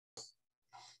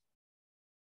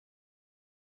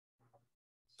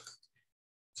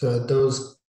So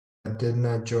those that did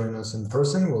not join us in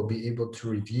person will be able to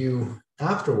review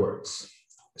afterwards.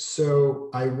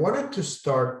 So I wanted to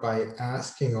start by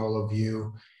asking all of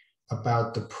you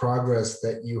about the progress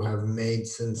that you have made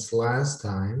since last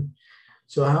time.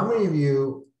 So how many of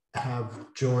you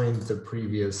have joined the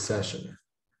previous session?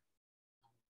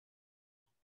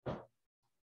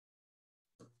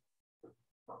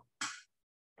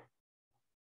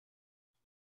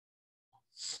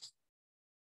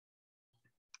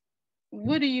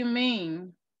 What do you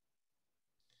mean?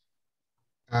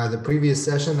 The previous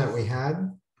session that we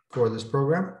had for this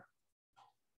program?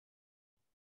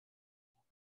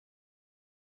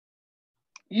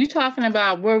 You talking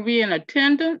about were we in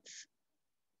attendance?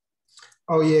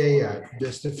 Oh, yeah.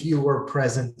 Just a few were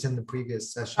present in the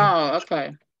previous session. Oh,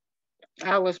 okay.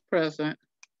 I was present.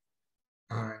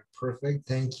 All right, perfect.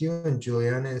 Thank you. And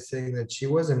Juliana is saying that she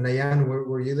was. And Nayan,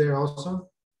 were you there also?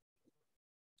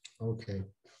 Okay.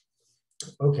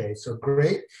 Okay, so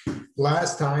great.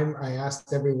 Last time I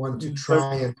asked everyone to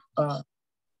try and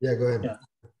yeah, go ahead. Yeah,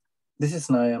 this is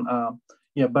Nayan.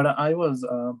 Yeah, but I was,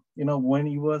 when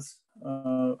you was,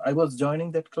 I was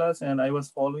joining that class and I was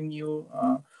following you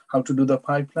how to do the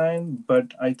pipeline,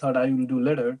 but I thought I will do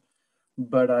later.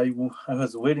 But I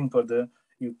was waiting for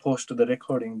you post the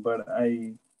recording, but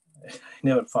I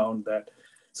never found that.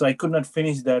 So I could not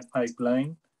finish that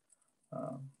pipeline.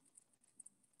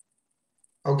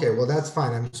 Okay, well, that's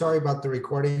fine. I'm sorry about the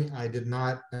recording. I did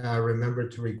not remember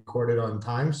to record it on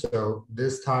time. So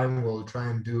this time we'll try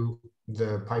and do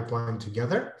the pipeline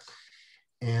together.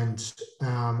 And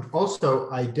also,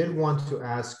 I did want to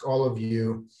ask all of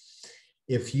you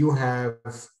if you have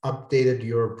updated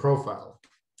your profile.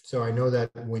 So I know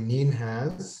that Winine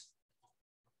has.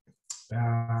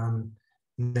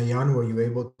 Nayan, were you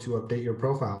able to update your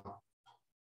profile?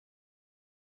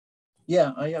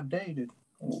 Yeah, I updated.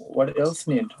 What else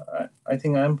need? I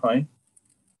think I'm fine.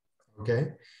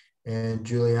 Okay. And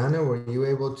Juliana, were you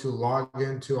able to log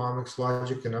into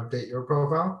OmicsLogic and update your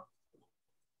profile?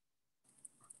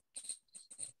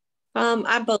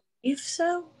 I believe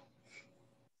so. Okay.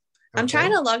 I'm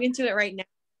trying to log into it right now.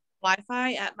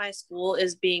 Wi-Fi at my school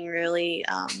is being really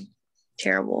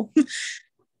terrible.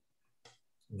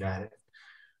 Got it.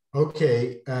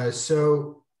 Okay,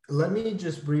 so let me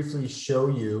just briefly show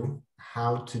you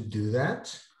how to do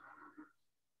that.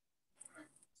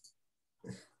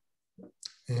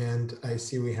 And I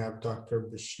see we have Dr.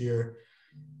 Bashir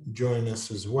join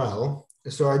us as well.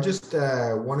 So I just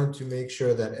wanted to make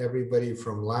sure that everybody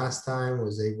from last time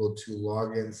was able to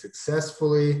log in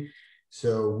successfully.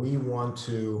 So we want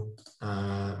to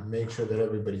make sure that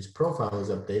everybody's profile is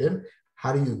updated.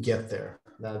 How do you get there?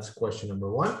 That's question number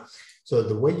one. So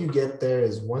the way you get there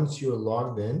is once you're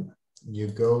logged in, you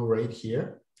go right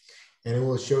here and it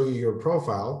will show you your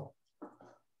profile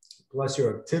plus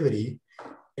your activity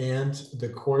and the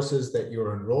courses that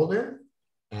you're enrolled in,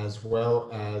 as well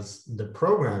as the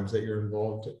programs that you're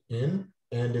involved in.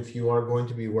 And if you are going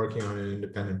to be working on an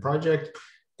independent project,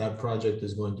 that project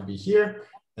is going to be here.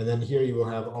 And then here you will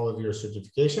have all of your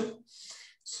certification.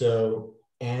 So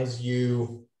as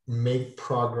you make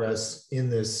progress in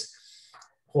this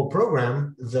whole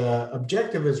program, the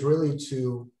objective is really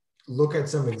to look at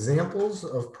some examples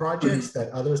of projects that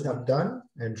others have done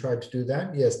and try to do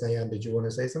that. Yes, Nayan, did you want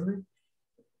to say something?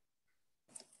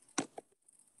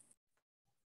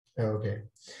 Okay.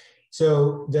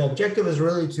 So the objective is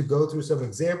really to go through some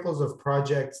examples of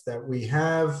projects that we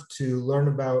have to learn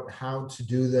about how to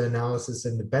do the analysis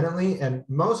independently. And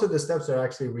most of the steps are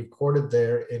actually recorded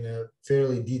there in a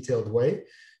fairly detailed way.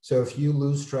 So if you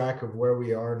lose track of where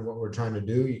we are and what we're trying to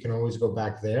do, you can always go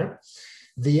back there.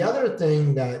 The other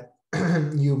thing that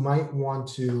you might want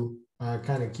to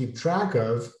kind of keep track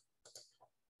of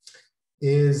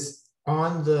is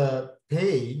on the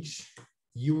page,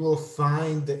 you will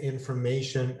find the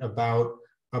information about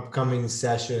upcoming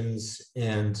sessions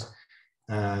and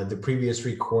the previous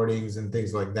recordings and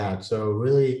things like that. So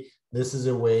really, this is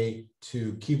a way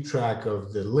to keep track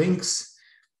of the links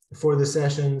for the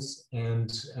sessions. And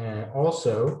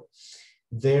also,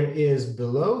 there is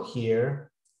below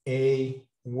here a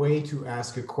way to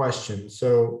ask a question.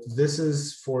 So this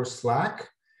is for Slack.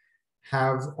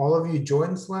 Have all of you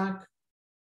joined Slack?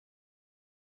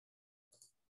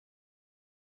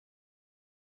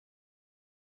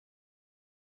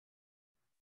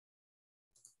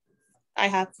 I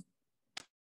have.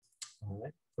 All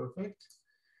right, perfect.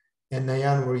 And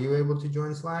Nayan, were you able to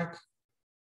join Slack?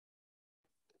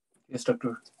 Yes,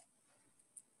 Doctor.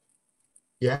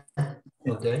 Yeah,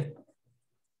 okay.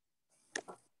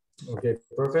 Okay,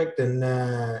 perfect. And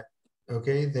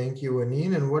Okay, thank you,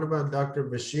 Aneen. And what about Dr.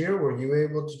 Bashir? Were you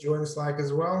able to join Slack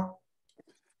as well?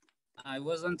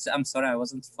 I'm sorry, I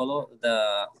wasn't follow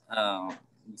the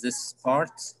this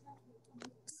part.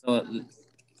 So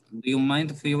do you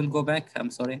mind if you will go back?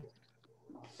 I'm sorry.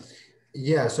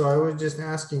 Yeah, so I was just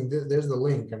asking, there's the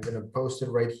link. I'm going to post it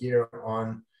right here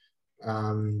on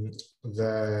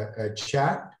the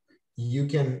chat. You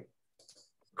can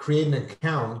create an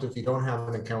account if you don't have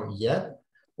an account yet,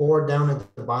 or down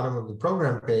at the bottom of the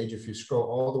program page, if you scroll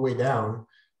all the way down,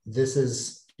 this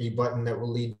is a button that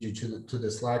will lead you to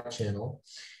the Slack channel.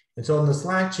 And so on the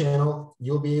Slack channel,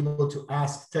 you'll be able to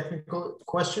ask technical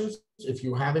questions if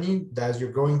you have any, as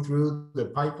you're going through the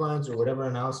pipelines or whatever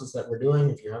analysis that we're doing.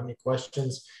 If you have any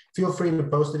questions, feel free to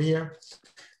post it here.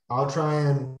 I'll try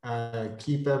and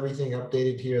keep everything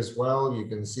updated here as well. You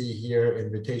can see here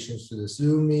invitations to the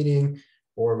Zoom meeting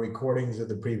or recordings of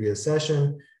the previous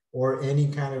session or any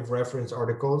kind of reference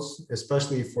articles,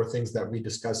 especially for things that we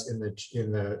discuss in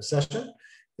the session.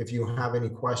 If you have any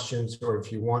questions or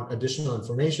if you want additional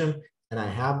information, and I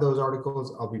have those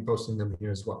articles, I'll be posting them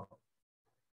here as well.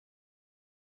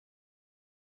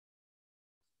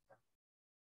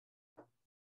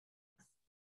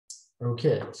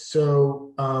 Okay,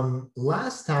 so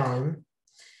last time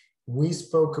we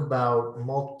spoke about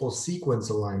multiple sequence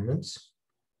alignments,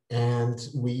 and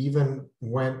we even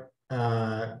went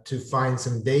to find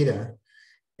some data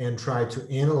and try to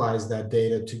analyze that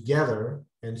data together.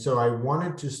 And so I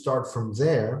wanted to start from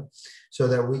there so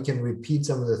that we can repeat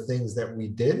some of the things that we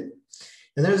did.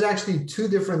 And there's actually two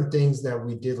different things that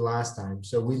we did last time.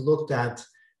 So we looked at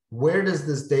where does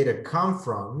this data come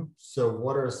from? So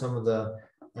what are some of the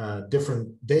different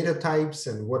data types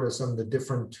and what are some of the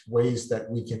different ways that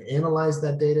we can analyze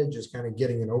that data, just kind of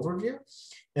getting an overview.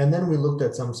 And then we looked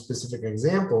at some specific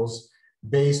examples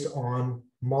based on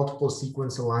multiple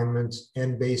sequence alignments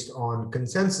and based on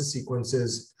consensus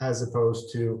sequences, as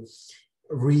opposed to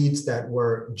reads that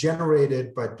were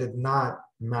generated but did not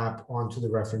map onto the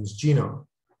reference genome.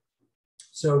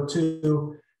 So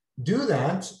to do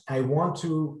that, I want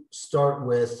to start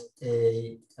with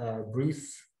a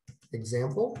brief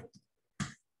example.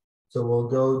 So we'll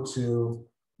go to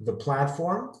the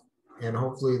platform, and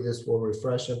hopefully this will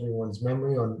refresh everyone's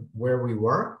memory on where we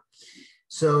were.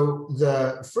 So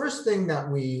the first thing that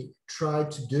we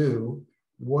tried to do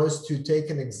was to take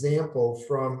an example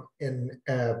from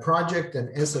a project,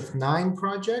 an SF9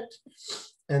 project.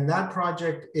 And that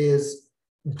project is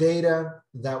data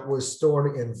that was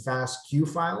stored in FASTQ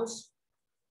files.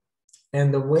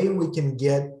 And the way we can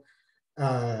get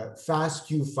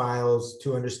FASTQ files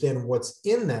to understand what's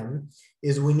in them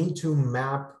is we need to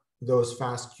map those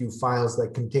FASTQ files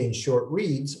that contain short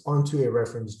reads onto a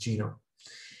reference genome.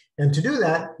 And to do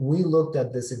that, we looked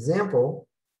at this example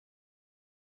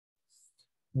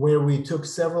where we took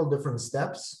several different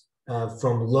steps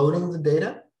from loading the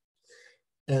data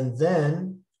and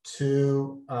then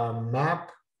to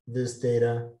map this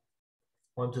data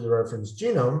onto the reference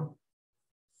genome.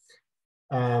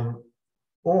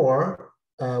 Or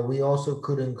we also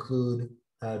could include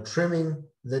trimming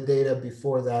the data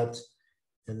before that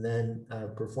and then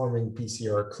performing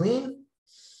PCR clean.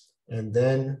 And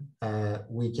then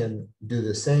we can do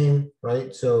the same,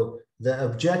 right? So the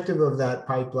objective of that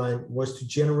pipeline was to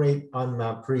generate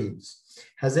unmapped reads.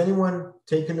 Has anyone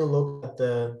taken a look at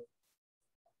the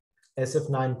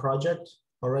SF9 project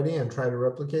already and try to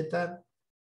replicate that?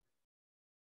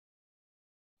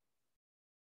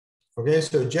 Okay,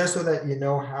 so just so that you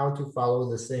know how to follow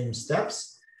the same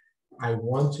steps, I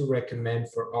want to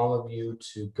recommend for all of you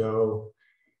to go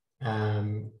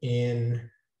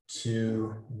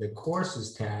into the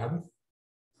courses tab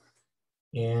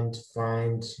and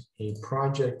find a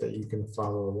project that you can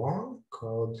follow along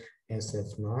called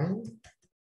SF9.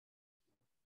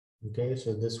 Okay,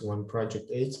 so this one, Project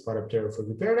 8, Sparaptera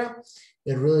frugiperda,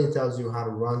 it really tells you how to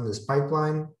run this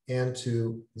pipeline and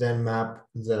to then map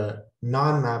the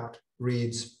non-mapped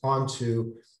reads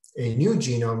onto a new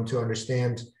genome to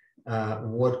understand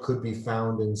what could be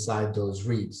found inside those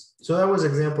reads. So that was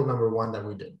example number one that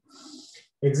we did.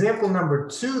 Example number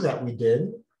two that we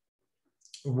did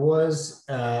was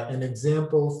an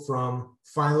example from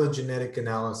phylogenetic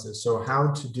analysis. So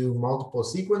how to do multiple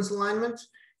sequence alignment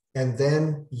and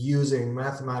then use a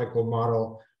mathematical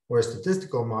model or a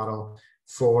statistical model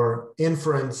for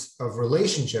inference of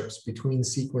relationships between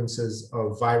sequences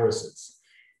of viruses.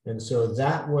 And so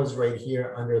that was right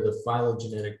here under the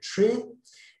phylogenetic tree.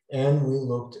 And we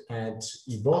looked at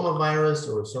Ebola virus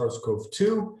or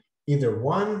SARS-CoV-2, either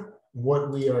one.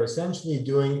 What we are essentially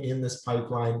doing in this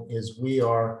pipeline is we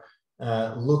are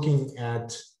looking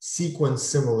at sequence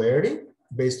similarity.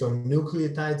 based on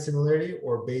nucleotide similarity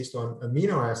or based on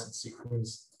amino acid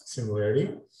sequence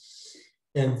similarity,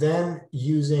 and then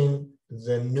using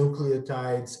the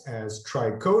nucleotides as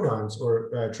tricodons or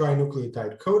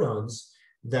trinucleotide codons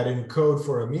that encode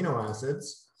for amino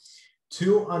acids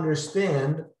to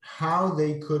understand how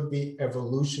they could be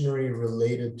evolutionary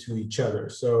related to each other.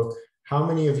 So how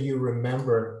many of you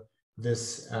remember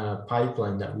this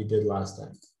pipeline that we did last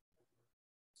time?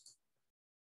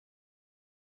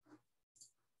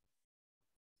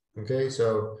 Okay,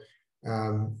 so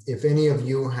if any of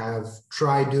you have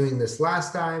tried doing this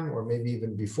last time, or maybe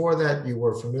even before that, you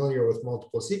were familiar with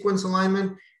multiple sequence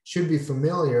alignment, should be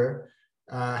familiar.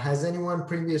 Has anyone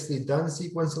previously done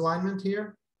sequence alignment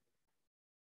here?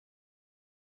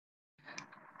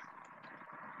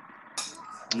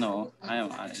 No,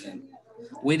 I didn't.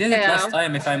 We did it last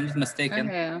time, if I'm not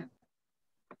mistaken.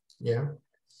 Yeah.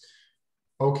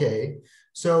 Okay.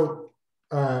 So,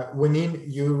 Waneen,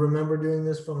 you remember doing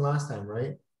this from last time,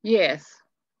 right? Yes.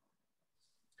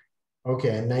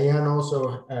 Okay, and Nayan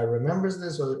also remembers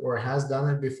this or has done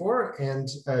it before. And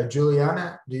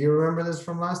Juliana, do you remember this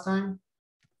from last time?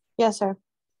 Yes, sir.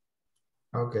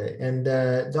 Okay, and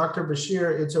Dr.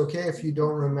 Bashir, it's okay if you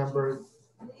don't remember.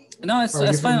 No,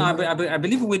 it's fine. I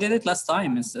believe we did it last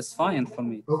time. It's fine for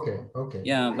me. Okay, okay.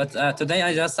 Yeah, but today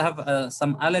I just have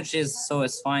some allergies, so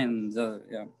it's fine. So,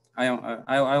 yeah,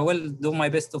 I will do my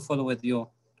best to follow with you.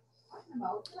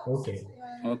 Okay.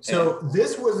 Okay. So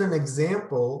this was an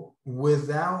example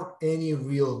without any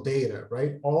real data,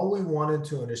 right? All we wanted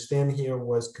to understand here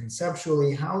was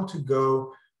conceptually how to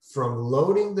go from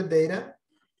loading the data,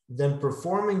 then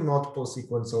performing multiple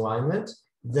sequence alignment.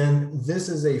 Then this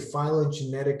is a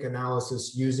phylogenetic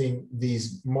analysis using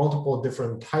these multiple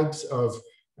different types of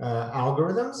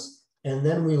algorithms. And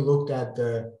then we looked at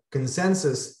the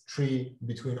consensus tree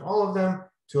between all of them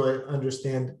to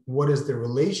understand what is the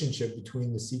relationship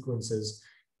between the sequences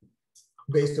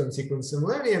based on sequence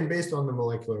similarity and based on the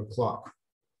molecular clock.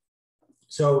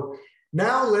 So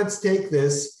now let's take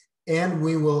this and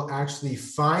we will actually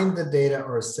find the data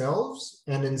ourselves.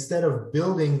 And instead of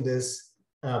building this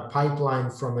pipeline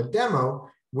from a demo,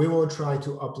 we will try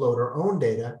to upload our own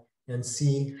data and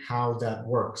see how that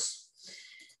works.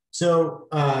 So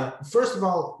first of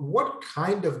all, what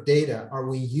kind of data are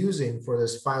we using for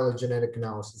this phylogenetic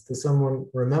analysis? Does someone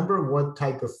remember what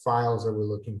type of files are we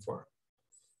looking for?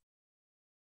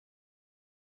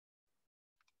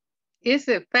 Is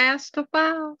it FASTA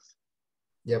files?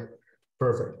 Yep,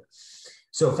 perfect.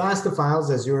 So FASTA files,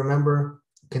 as you remember,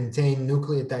 contain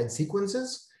nucleotide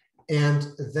sequences, and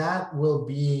that will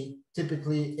be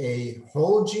typically a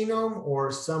whole genome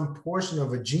or some portion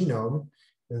of a genome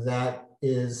that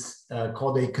is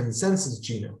called a consensus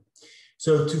genome.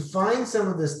 So to find some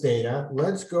of this data,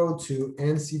 let's go to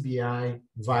NCBI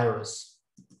virus.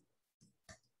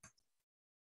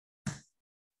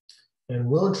 And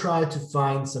we'll try to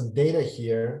find some data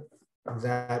here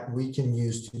that we can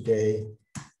use today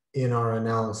in our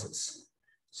analysis.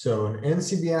 So an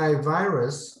NCBI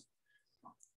virus,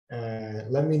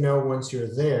 let me know once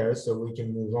you're there so we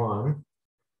can move on.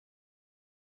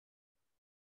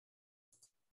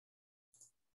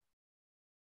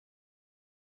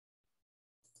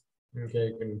 Okay,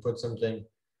 you can put something.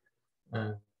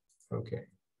 Okay,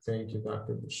 thank you,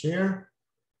 Dr. Bashir.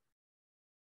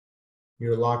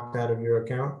 You're locked out of your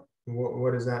account.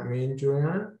 What does that mean,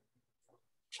 Juliana?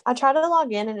 I tried to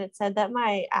log in and it said that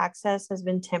my access has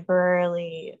been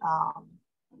temporarily,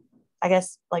 I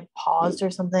guess, like paused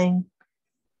or something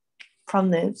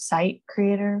from the site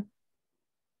creator.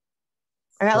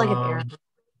 I got like an error.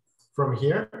 From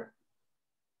here?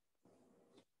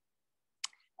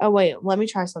 Oh, wait, let me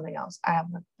try something else. I have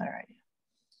a better idea.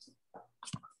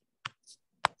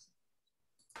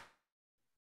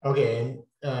 Okay, and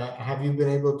have you been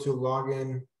able to log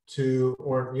in to,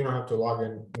 or you don't have to log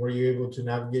in, were you able to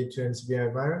navigate to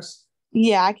NCBI virus?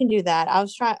 Yeah, I can do that. I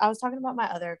was talking about my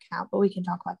other account, but we can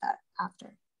talk about that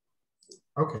after.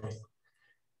 Okay.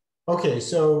 Okay,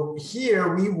 so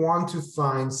here we want to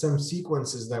find some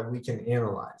sequences that we can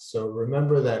analyze. So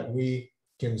remember that we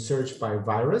can search by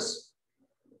virus.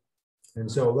 And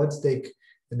so let's take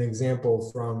an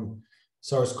example from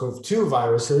SARS-CoV-2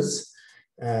 viruses.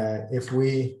 If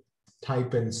we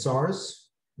type in SARS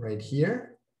right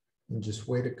here and just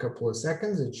wait a couple of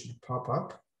seconds, it should pop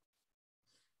up.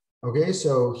 Okay,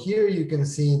 so here you can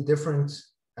see different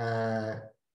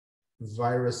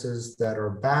viruses that are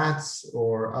bats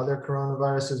or other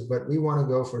coronaviruses, but we want to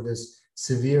go for this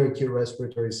severe acute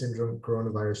respiratory syndrome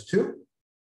coronavirus 2.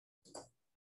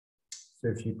 So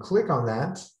if you click on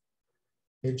that,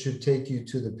 it should take you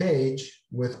to the page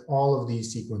with all of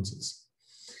these sequences.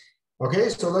 Okay,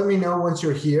 so let me know once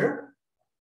you're here.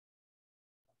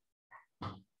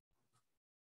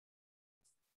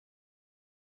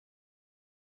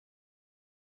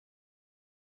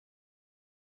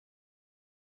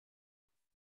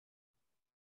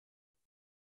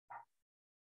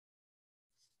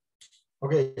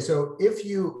 Okay, so if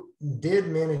you did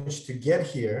manage to get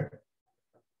here,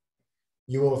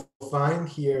 you will find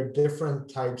here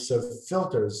different types of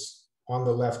filters on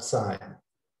the left side.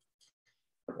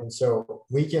 And so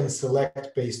we can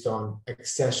select based on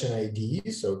accession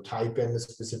IDs, so type in the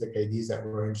specific IDs that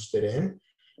we're interested in.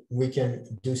 We can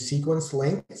do sequence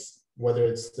lengths, whether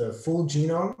it's the full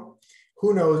genome.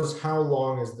 Who knows how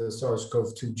long is the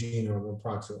SARS-CoV-2 genome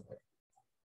approximately?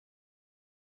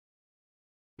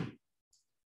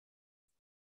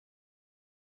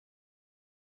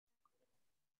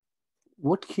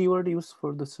 What keyword used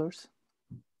for the search?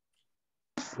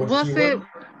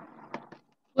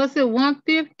 Was it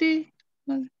 150?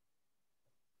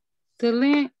 The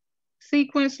link,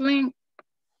 sequence link?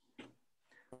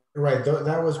 Right,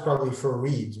 that was probably for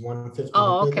reads, 150 Oh,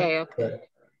 nucleotides. okay, okay. But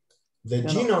the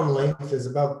genome length is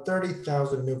about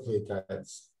 30,000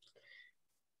 nucleotides.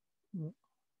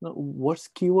 What's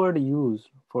keyword used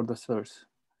for the search?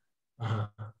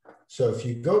 So if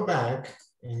you go back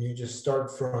and you just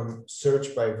start from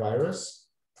search by virus,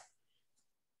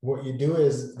 what you do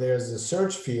is there's a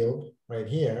search field right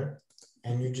here,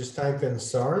 and you just type in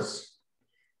SARS,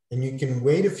 and you can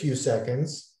wait a few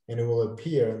seconds and it will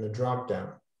appear in the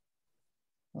dropdown.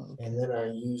 Okay. And then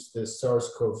I use the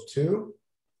SARS-CoV-2.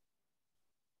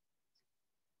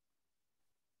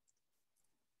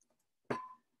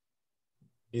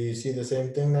 Do you see the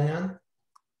same thing, Nayan?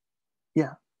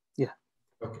 Yeah, yeah.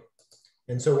 Okay.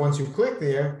 And so once you click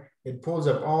there, it pulls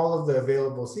up all of the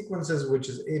available sequences, which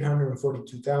is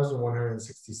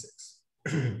 842,166.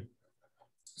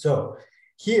 So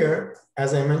here,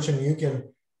 as I mentioned, you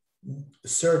can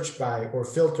search by or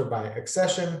filter by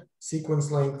accession,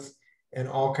 sequence length, and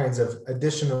all kinds of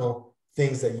additional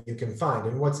things that you can find.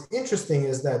 And what's interesting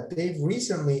is that they've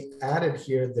recently added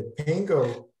here the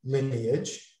Pango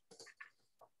lineage.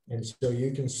 And so you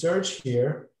can search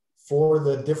here for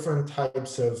the different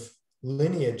types of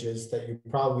lineages that you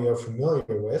probably are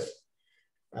familiar with.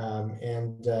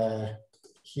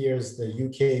 Here's the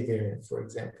UK variant, for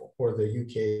example, or the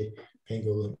UK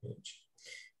Pango lineage.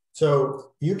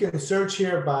 So you can search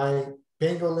here by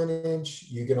Pango lineage.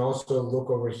 You can also look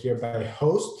over here by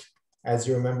host. As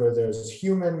you remember, there's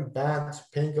human, bat,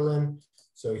 pangolin.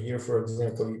 So here, for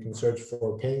example, you can search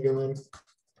for pangolin.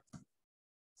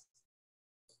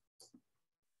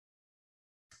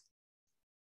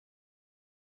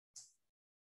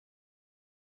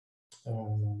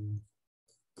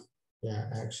 Yeah,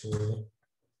 actually,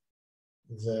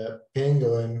 the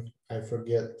pangolin, I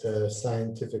forget the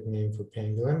scientific name for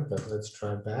pangolin, but let's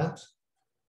try bat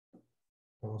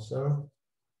also.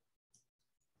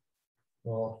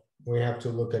 Well, we have to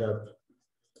look it up.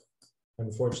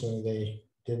 Unfortunately, they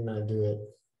did not do it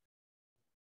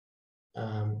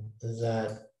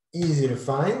that easy to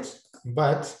find,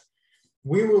 but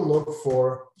we will look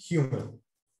for human.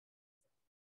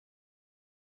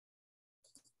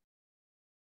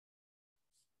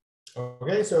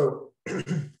 Okay, so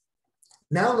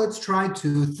now let's try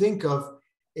to think of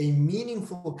a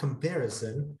meaningful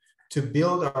comparison to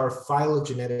build our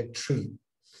phylogenetic tree.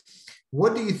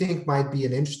 What do you think might be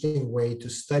an interesting way to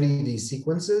study these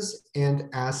sequences and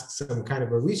ask some kind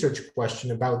of a research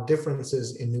question about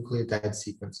differences in nucleotide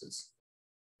sequences?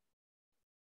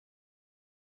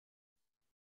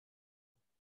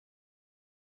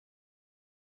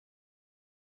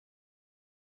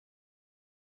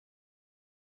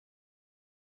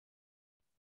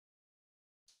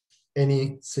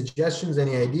 Any suggestions,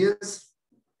 any ideas?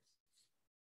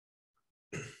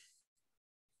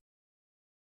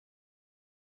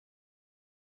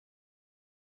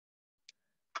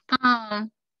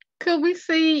 Could we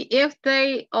see if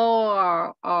they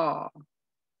are,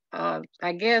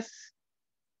 I guess,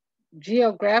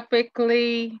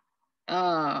 geographically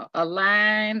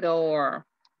aligned or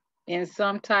in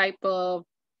some type of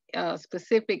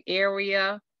specific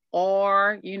area,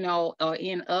 or, you know,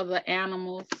 in other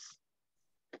animals?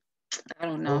 I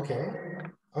don't know.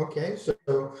 Okay,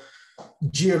 so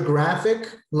geographic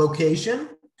location.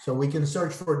 So we can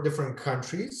search for different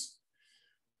countries.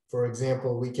 For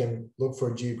example, we can look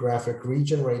for geographic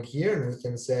region right here, and we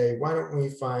can say, why don't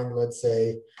we find, let's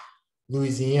say,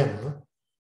 Louisiana,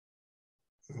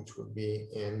 which would be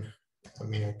in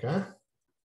America.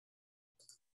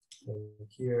 And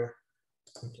here,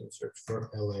 we can search for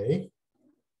LA.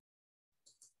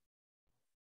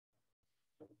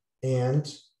 And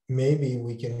maybe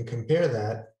we can compare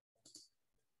that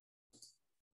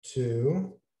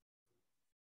to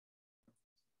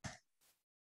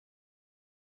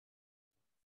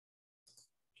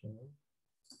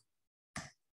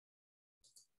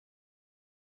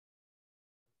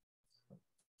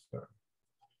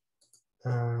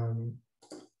let's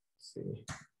see.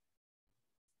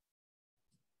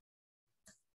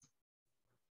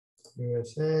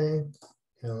 USA,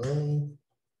 LA. And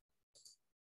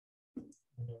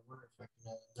I wonder if I can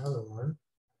add another one.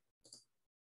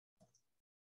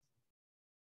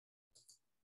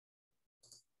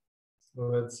 So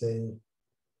let's say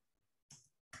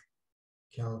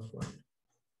California.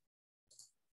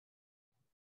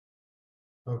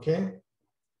 Okay.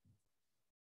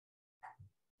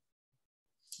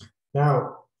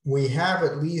 Now, we have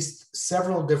at least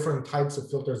several different types of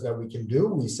filters that we can do.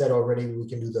 We said already we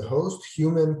can do the host,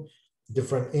 human,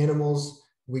 different animals.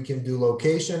 We can do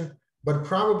location, but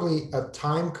probably a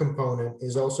time component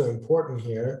is also important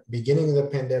here. Beginning of the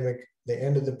pandemic, the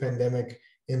end of the pandemic,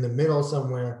 in the middle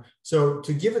somewhere. So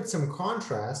to give it some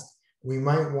contrast, we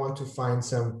might want to find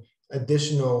some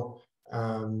additional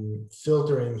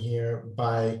filtering here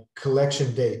by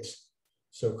collection date.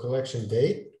 So collection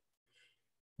date.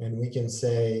 And we can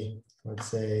say, let's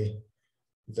say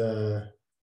the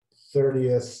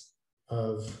 30th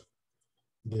of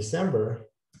December,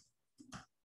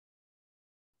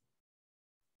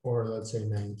 or let's say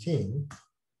 19.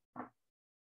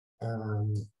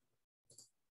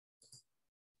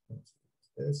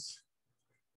 That's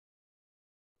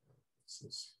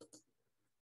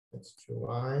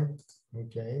July.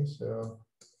 Okay, so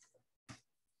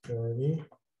 30,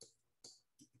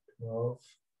 12,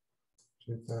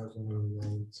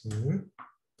 2019.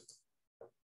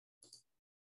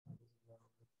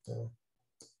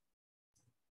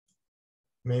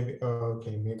 Maybe, oh,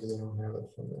 okay, maybe they don't have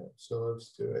it from there. So let's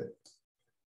do it.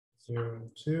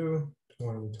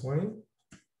 02/2020.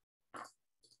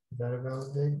 Is that a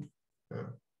valid date?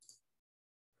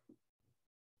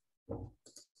 No.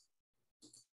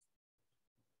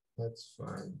 That's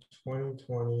fine.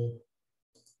 2020,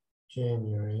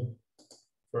 January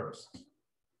 1st.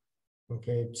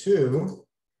 Okay, to,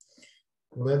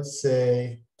 let's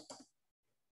say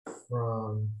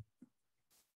from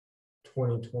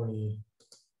 2020,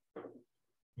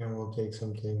 and we'll take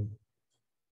something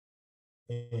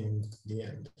in the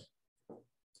end.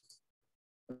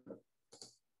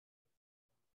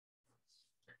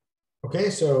 Okay,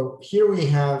 so here we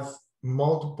have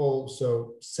multiple,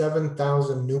 so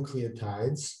 7,000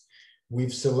 nucleotides.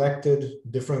 We've selected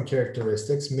different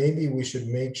characteristics. Maybe we should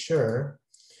make sure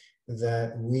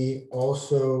that we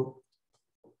also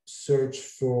search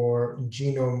for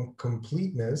genome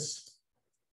completeness,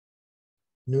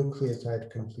 nucleotide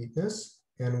completeness,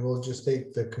 and we'll just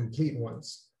take the complete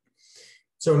ones.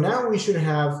 So now we should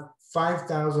have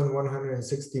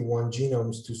 5,161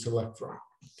 genomes to select from.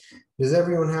 Does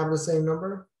everyone have the same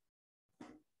number?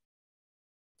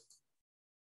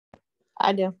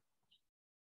 I do.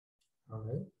 All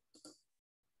right.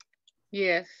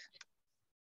 Yes.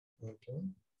 Okay.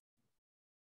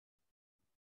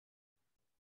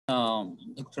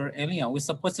 Dr. Elia, we're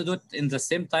supposed to do it in the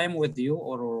same time with you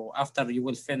or after you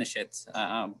will finish it?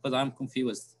 But I'm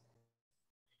confused.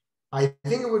 I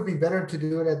think it would be better to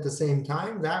do it at the same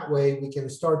time. That way we can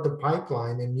start the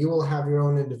pipeline and you will have your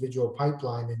own individual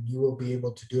pipeline and you will be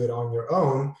able to do it on your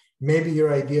own. Maybe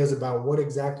your ideas about what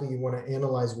exactly you want to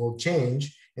analyze will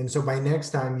change. And so by next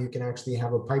time you can actually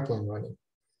have a pipeline running.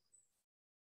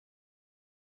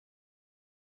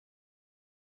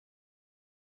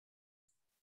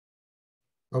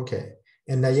 Okay.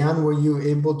 And Nayan, were you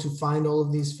able to find all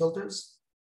of these filters?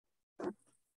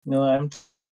 No, I'm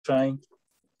trying.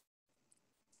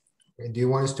 Do you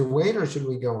want us to wait or should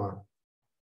we go on?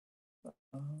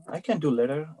 I can do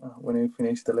later when we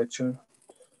finish the lecture.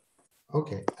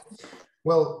 Okay.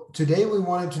 Well, today we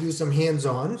wanted to do some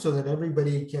hands-on so that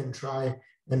everybody can try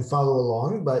and follow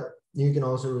along, but you can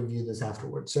also review this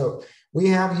afterwards. So we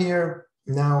have here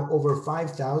now over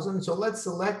 5,000. So let's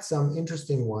select some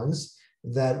interesting ones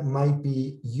that might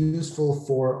be useful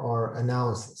for our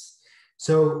analysis.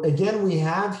 So again, we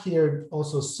have here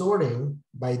also sorting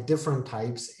by different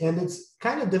types, and it's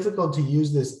kind of difficult to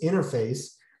use this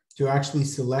interface to actually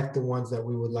select the ones that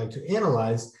we would like to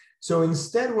analyze. So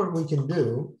instead, what we can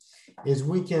do is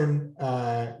we can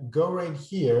go right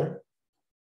here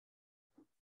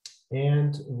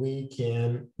and we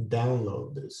can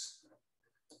download this.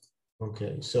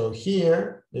 Okay, so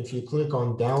here, if you click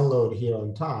on download here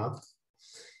on top,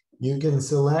 you can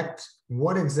select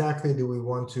what exactly do we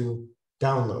want to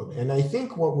download. And I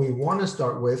think what we want to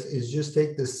start with is just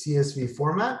take the CSV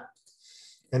format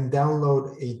and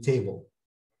download a table.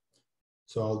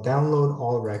 So I'll download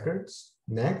all records.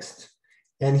 Next.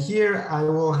 And here I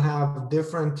will have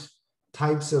different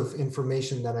types of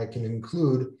information that I can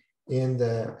include in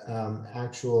the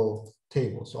actual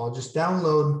table. So I'll just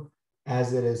download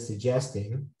as it is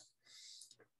suggesting.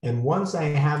 And once I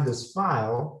have this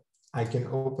file, I can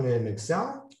open it in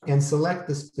Excel and select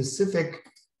the specific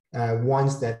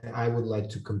ones that I would like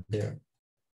to compare.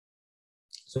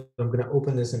 So I'm going to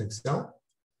open this in Excel.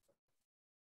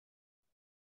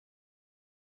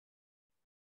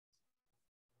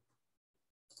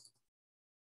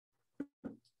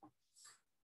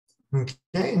 Okay,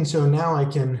 and so now I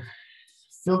can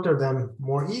filter them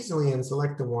more easily and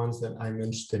select the ones that I'm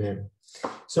interested in.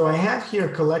 So I have here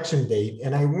collection date,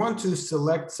 and I want to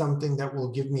select something that will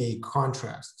give me a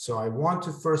contrast. So I want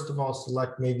to first of all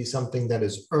select maybe something that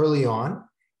is early on,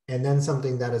 and then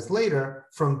something that is later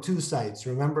from 2 sites.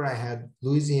 Remember, I had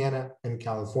Louisiana and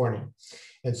California.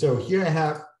 And so here I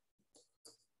have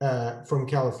from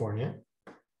California,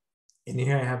 and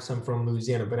here I have some from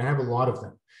Louisiana, but I have a lot of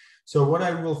them. So what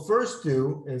I will first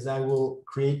do is I will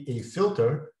create a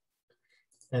filter,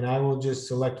 and I will just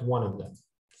select one of them.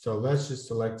 So let's just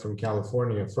select from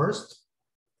California first.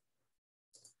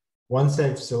 Once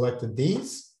I've selected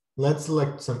these, let's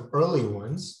select some early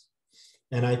ones,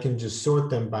 and I can just sort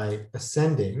them by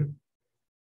ascending.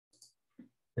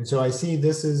 And so I see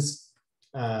this is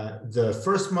the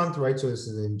first month, right? So this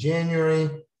is in January,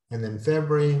 and then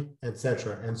February,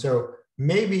 etc. And so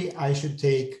maybe I should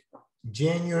take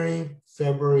January,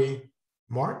 February,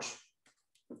 March.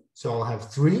 So I'll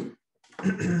have 3.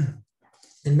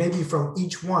 And maybe from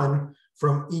each one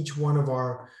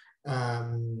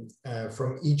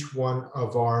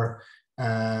of our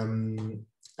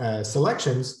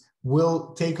selections,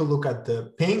 we'll take a look at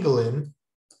the pangolin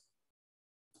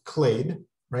clade,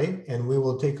 right? And we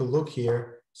will take a look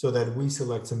here so that we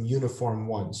select some uniform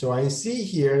ones. So I see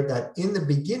here that in the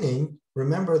beginning,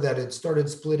 remember that it started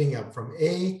splitting up from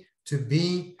A to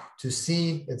B to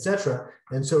C, etc.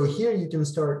 And so here you can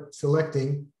start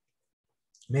selecting.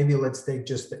 Maybe let's take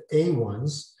just the A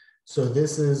ones. So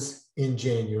this is in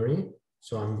January.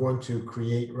 So I'm going to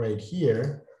create right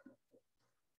here.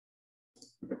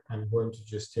 I'm going to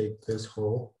just take this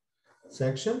whole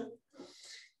section.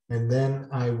 And then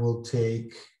I will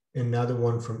take another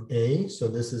one from A. So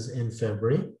this is in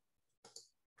February.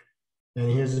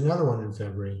 And here's another one in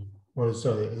February. Or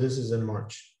sorry, this is in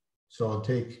March. So I'll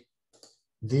take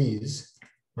these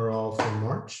are all from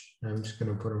March. I'm just going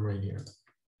to put them right here.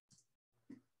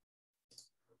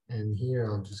 And here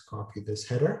I'll just copy this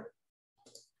header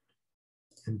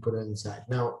and put it inside.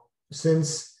 Now,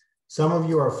 since some of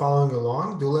you are following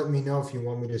along, do let me know if you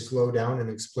want me to slow down and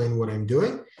explain what I'm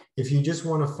doing. If you just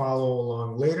want to follow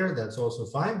along later, that's also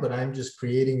fine, but I'm just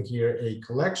creating here a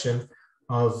collection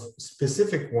of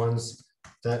specific ones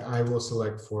that I will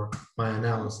select for my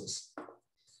analysis.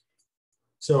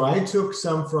 So I took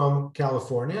some from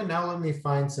California. Now let me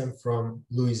find some from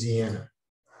Louisiana.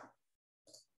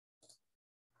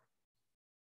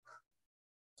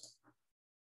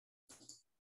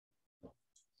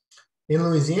 In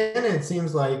Louisiana, it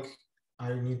seems like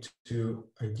I need to,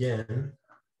 again,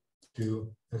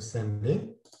 do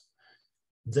ascending.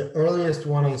 The earliest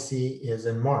one I see is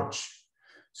in March.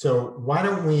 So why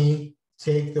don't we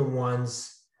take the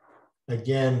ones,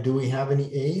 again, do we have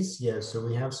any A's? Yes, so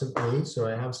we have some A's. So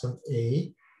I have some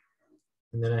A,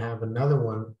 and then I have another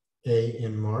one, A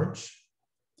in March,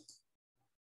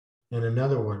 and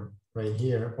another one right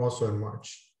here, also in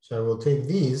March. So I will take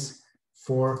these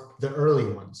for the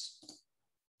early ones.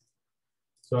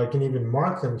 So I can even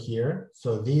mark them here.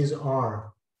 So these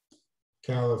are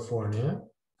California,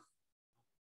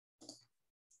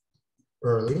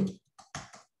 early.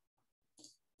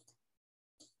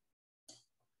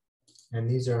 And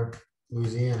these are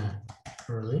Louisiana,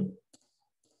 early.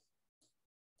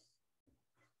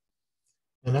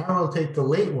 And now I'll take the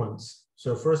late ones.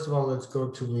 So first of all, let's go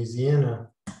to Louisiana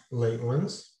late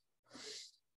ones.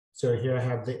 So here I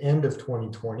have the end of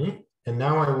 2020. And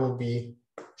now I will be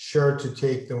sure to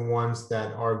take the ones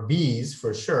that are B's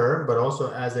for sure, but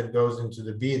also as it goes into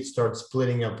the B, it starts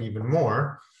splitting up even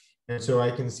more. And so I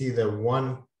can see the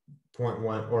 1.1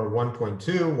 or 1.2,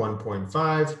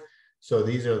 1.5. So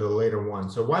these are the later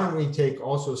ones. So why don't we take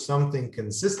also something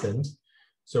consistent?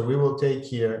 So we will take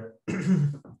here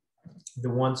the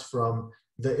ones from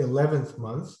the 11th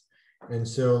month. And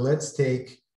so let's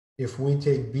take, if we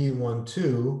take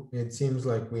B12, it seems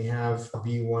like we have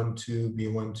B12,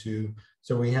 B12.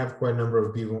 So we have quite a number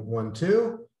of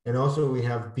B12, and also we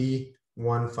have B13,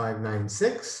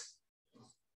 1596,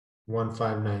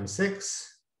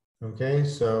 1596. Okay,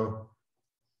 so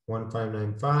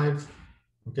 1595.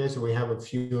 Okay, so we have a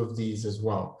few of these as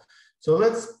well. So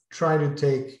let's try to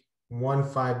take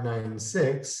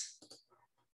 1596.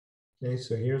 Okay,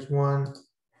 so here's one.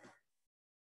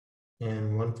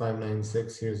 And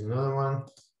 1596, here's another one.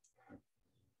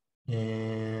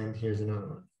 And here's another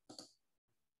one.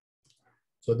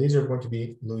 So these are going to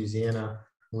be Louisiana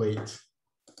late.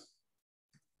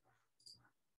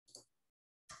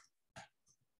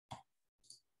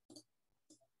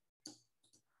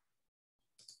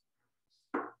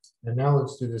 And now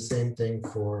let's do the same thing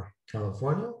for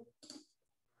California.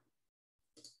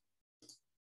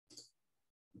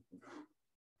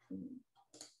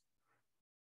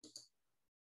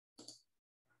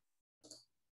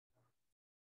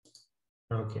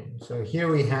 Okay, so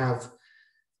here we have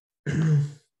okay,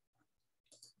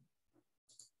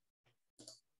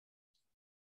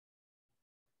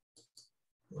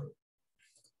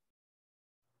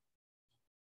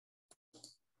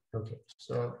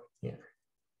 so yeah.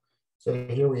 So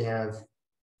here we have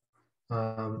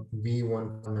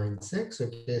B196.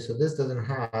 Okay, so this doesn't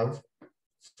have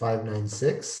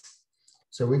 596.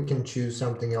 So we can choose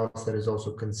something else that is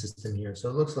also consistent here. So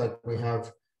it looks like we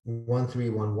have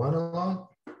 1311 a lot.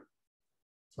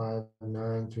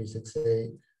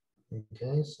 59368.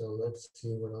 Okay, so let's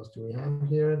see what else do we have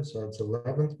here. So it's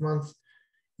 11th month.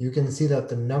 You can see that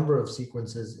the number of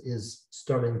sequences is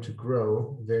starting to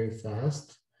grow very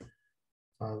fast.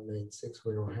 596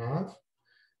 we don't have.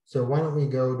 So why don't we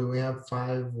go, do we have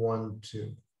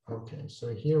 512? Okay,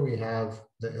 so here we have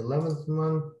the 11th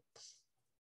month,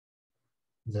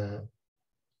 the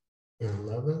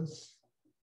 11th.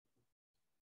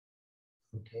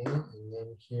 Okay, and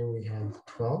then here we have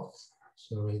 12th.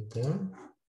 So right there,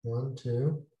 1,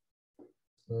 2.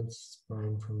 Let's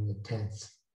find from the 10th.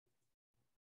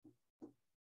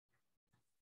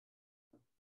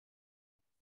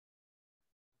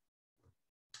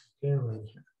 Okay, right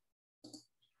here.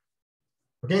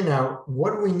 Okay, now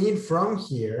what we need from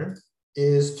here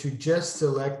is to just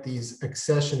select these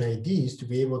accession IDs to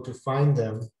be able to find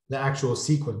them, the actual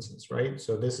sequences, right?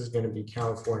 So this is going to be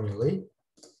California late.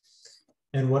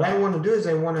 And what I want to do is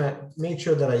I want to make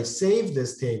sure that I save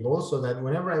this table so that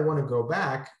whenever I want to go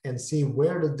back and see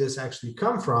where did this actually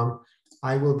come from,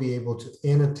 I will be able to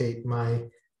annotate my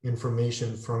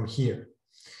information from here.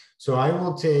 So I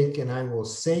will take and I will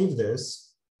save this.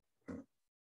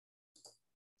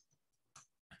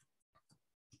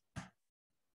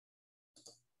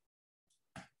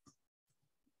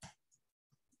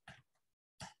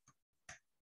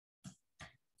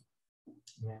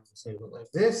 And save it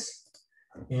like this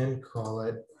and call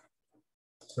it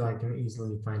so I can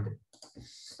easily find it.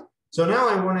 So now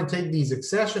I want to take these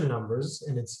accession numbers,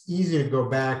 and it's easy to go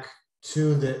back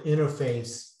to the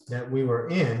interface that we were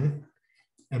in.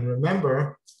 And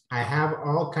remember, I have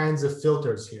all kinds of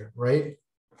filters here, right?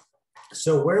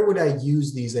 So where would I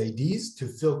use these IDs to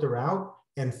filter out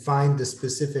and find the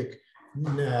specific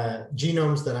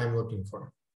genomes that I'm looking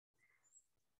for?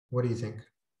 What do you think?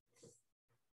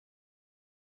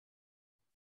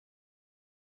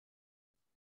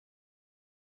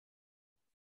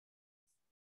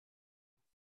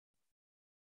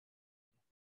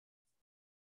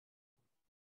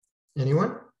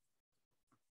 Anyone?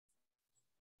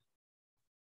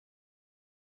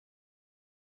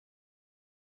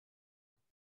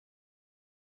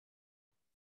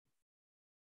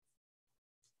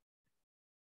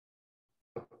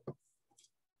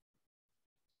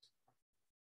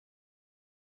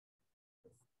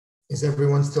 Is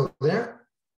everyone still there?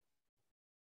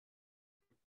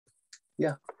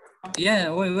 Yeah.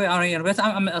 Yeah, we are here, but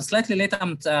I'm slightly late.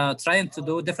 I'm trying to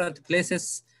do different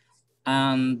places,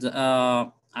 and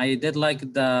I did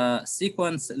like the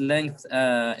sequence length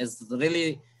is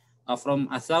really from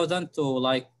 1,000 to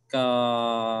like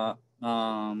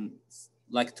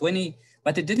 20,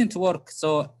 but it didn't work.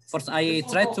 So first I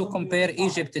tried to compare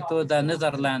Egypt to the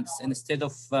Netherlands instead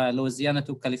of Louisiana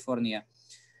to California.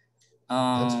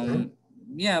 That's fine.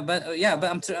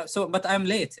 But I'm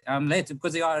late. I'm late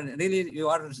because you are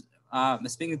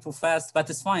speaking too fast, but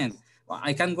it's fine.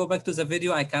 I can go back to the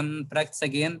video. I can practice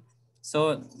again.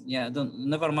 So yeah,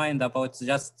 never mind about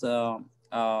just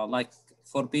like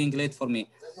for being late for me.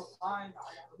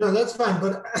 No, that's fine.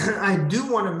 But I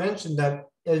do want to mention that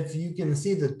if you can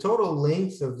see, the total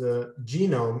length of the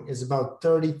genome is about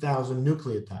 30,000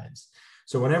 nucleotides.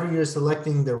 So whenever you're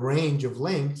selecting the range of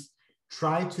length,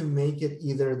 try to make it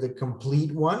either the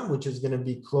complete one, which is going to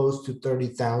be close to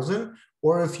 30,000,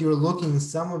 or if you're looking,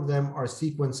 some of them are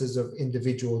sequences of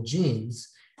individual genes,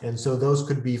 And so those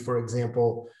could be, for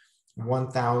example,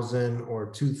 1,000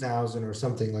 or 2,000 or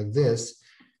something like this,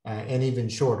 and even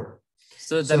shorter.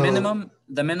 So the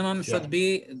minimum should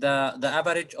be the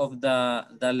average of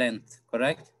the length,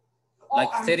 correct? Like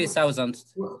 30,000.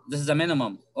 This is the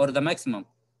minimum or the maximum.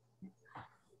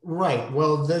 Right.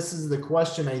 Well, this is the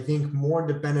question, I think, more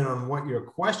dependent on what your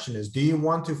question is. Do you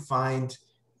want to find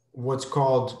what's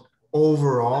called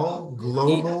overall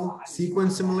global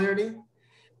sequence similarity?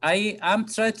 I'm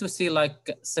trying to see like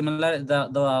similar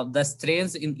the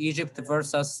strains in Egypt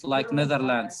versus like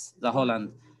Netherlands, the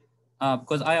Holland,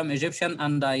 because I am Egyptian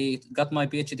and I got my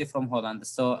PhD from Holland.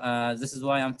 So this is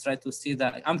why I'm trying to see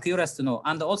that. I'm curious to know.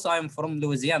 And also I'm from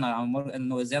Louisiana. I'm in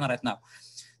Louisiana right now.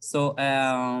 So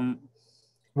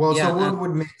well, yeah, so what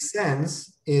would make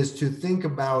sense is to think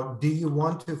about, do you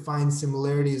want to find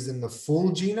similarities in the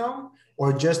full genome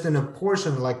or just in a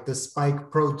portion like the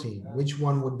spike protein? Which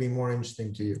one would be more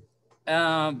interesting to you?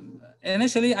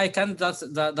 Initially, I can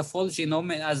just the full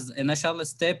genome as initial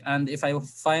step, and if I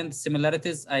find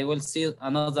similarities, I will see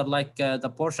another like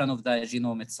the portion of the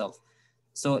genome itself.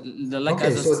 So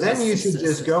okay, so then you should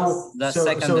just go.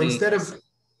 So instead of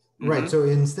right, so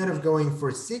instead of going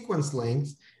for sequence length,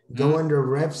 go under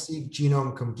RevSeq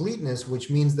genome completeness, which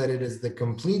means that it is the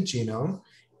complete genome,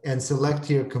 and select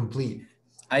here complete.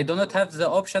 I do not have the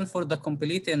option for the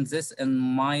complete in this in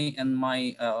my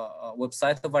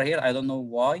website over here. I don't know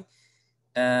why.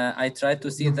 I tried to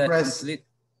see the complete.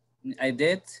 I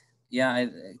did. Yeah,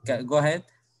 go ahead.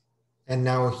 And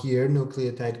now here,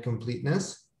 nucleotide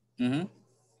completeness. And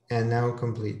now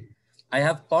complete. I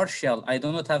have partial. I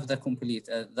do not have the complete.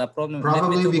 The problem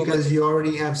probably because you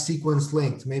already have sequence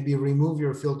length. Maybe remove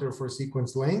your filter for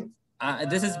sequence length.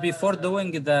 This is before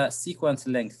doing the sequence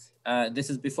length. This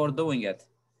is before doing it.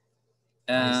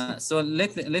 So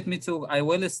let me to. I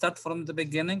will start from the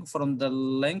beginning, from the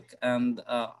link, and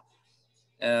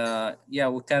yeah,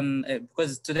 we can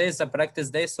because today is a practice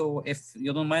day. So if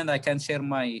you don't mind, I can share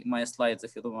my slides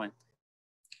if you don't mind.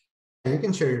 You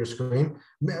can share your screen.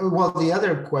 Well, the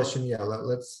other question, yeah,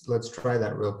 let's try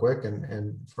that real quick.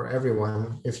 And for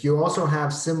everyone, if you also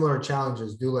have similar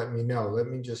challenges, do let me know. Let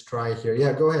me just try here.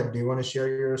 Yeah, go ahead. Do you want to share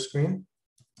your screen?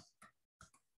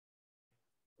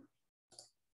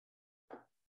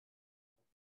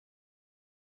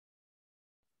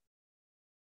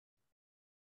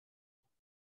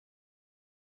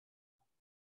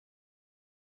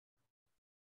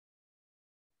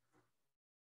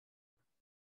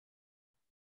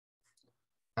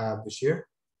 Bashir?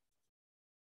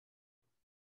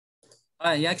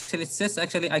 Yeah, actually, it says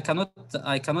actually I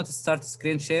cannot start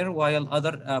screen share while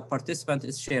other participant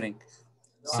is sharing.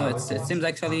 So it seems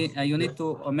actually you need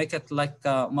to make it like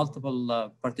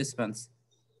multiple participants.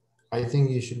 I think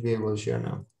you should be able to share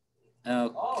now.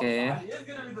 Okay.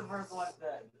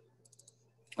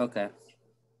 Okay.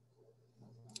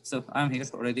 So I'm here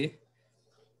already.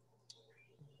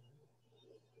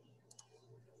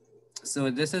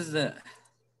 So this is the.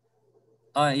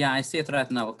 Oh yeah, I see it right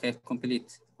now. Okay,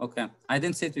 complete. Okay, I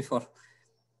didn't see it before.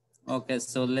 Okay,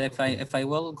 so if I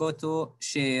will go to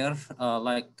share,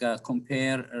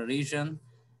 compare a region,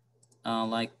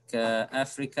 like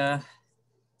Africa.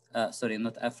 Sorry,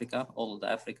 not Africa. All the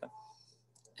Africa.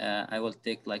 I will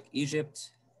take like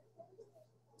Egypt,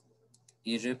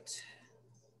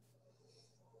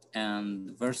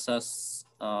 and versus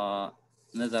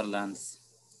Netherlands.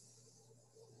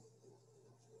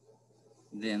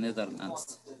 The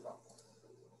Netherlands.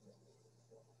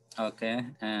 Okay,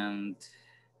 and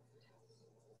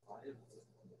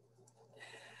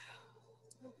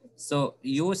so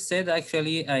you said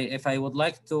actually if I would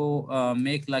like to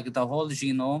make like the whole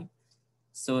genome,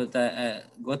 so the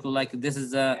go to like this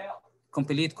is a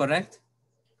complete, correct?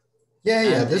 Yeah,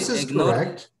 yeah, this is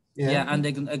correct. Yeah, and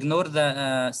ignore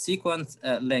the sequence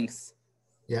length.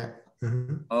 Yeah.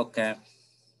 Okay.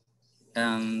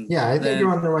 Yeah, I think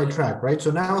you're on the right track, right?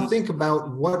 So now think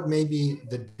about what maybe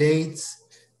the dates.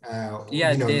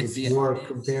 Yeah, you know, dates, if you're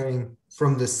comparing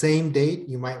from the same date,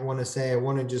 you might want to say, I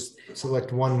want to just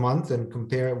select 1 month and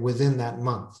compare it within that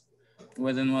month.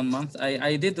 Within 1 month,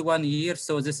 I did 1 year,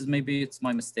 so this is maybe it's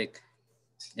my mistake.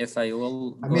 If I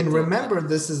will, I mean, remember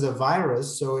this is a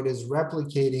virus, so it is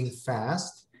replicating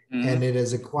fast, and it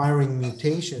is acquiring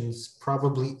mutations.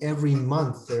 Probably every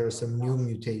month there are some new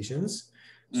mutations,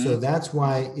 so that's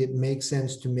why it makes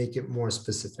sense to make it more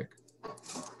specific.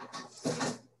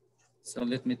 So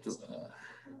let me to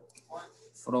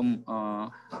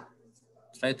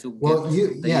try to get. Well,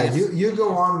 you go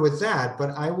on with that,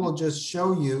 but I will just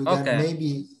show you that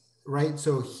maybe, right?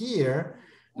 So here,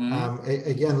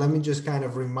 again, let me just kind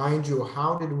of remind you,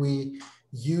 how did we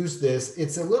use this.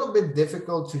 It's a little bit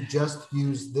difficult to just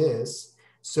use this.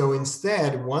 So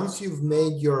instead, once you've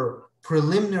made your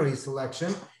preliminary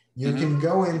selection, you can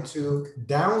go into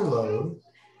download,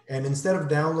 and instead of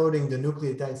downloading the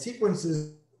nucleotide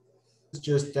sequences,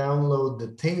 just download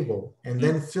the table, and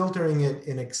then filtering it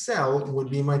in Excel would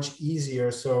be much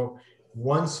easier. So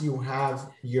once you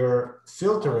have your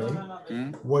filtering,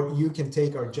 what you can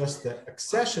take are just the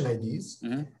accession IDs,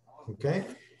 okay?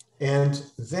 And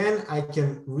then I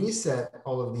can reset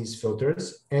all of these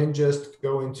filters and just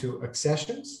go into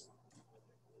accessions.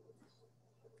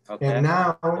 Okay. And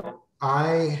now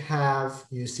I have,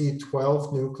 you see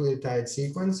 12 nucleotide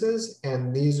sequences,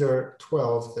 and these are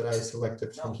 12 that I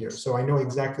selected from here. So I know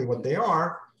exactly what they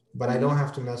are, but I don't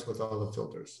have to mess with all the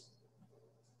filters.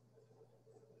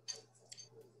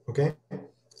 Okay.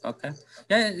 Okay.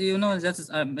 Yeah, you know, that's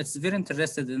it's very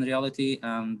interested in reality.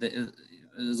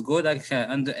 It's good actually,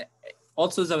 and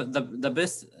also the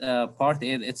best part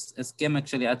is it came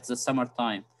actually at the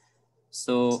summertime,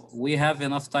 so we have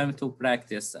enough time to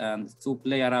practice and to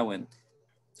play around.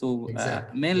 To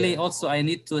mainly also I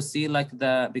need to see like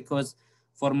because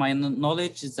for my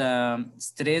knowledge the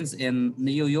strains in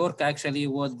New York actually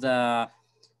was the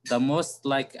most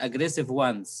like aggressive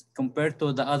ones compared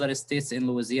to the other states in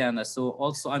Louisiana. So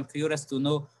also I'm curious to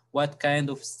know what kind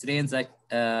of strains like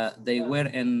they were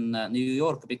in New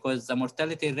York, because the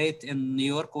mortality rate in New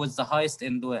York was the highest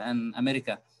in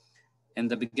America in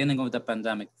the beginning of the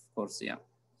pandemic, of course. Yeah.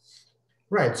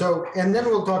 Right. So, and then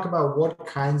we'll talk about what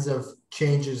kinds of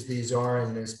changes these are,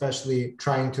 and especially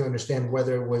trying to understand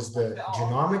whether it was the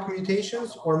genomic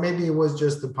mutations or maybe it was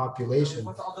just the population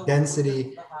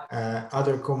density,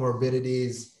 other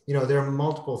comorbidities. You know, there are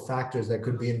multiple factors that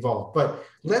could be involved, but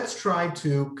let's try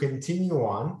to continue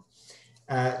on.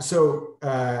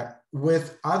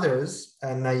 With others,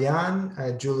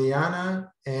 Nayan,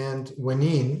 Juliana, and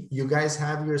Waneen, you guys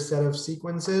have your set of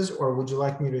sequences, or would you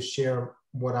like me to share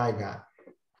what I got?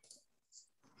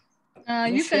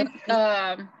 You can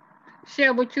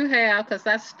share what you have, because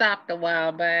I stopped a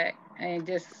while back and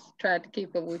just tried to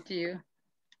keep up with you.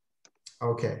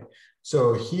 Okay,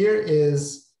 so here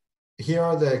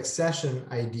are the accession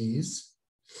IDs.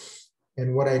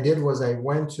 And what I did was I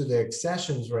went to the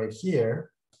accessions right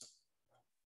here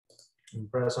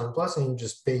and press on plus, and you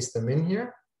just paste them in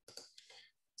here,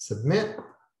 submit,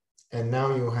 and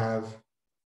now you have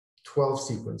 12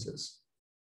 sequences.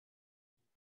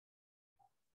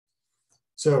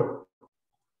 So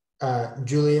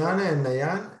Juliana and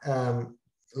Nayan,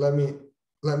 let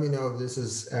me know if this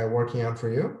is working out for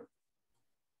you.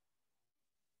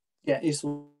 Yeah, it's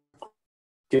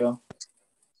good.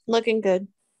 Looking good.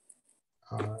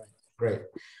 All right, great.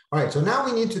 All right, so now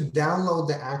we need to download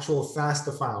the actual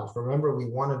FASTA files. Remember, we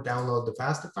want to download the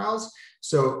FASTA files.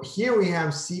 So here we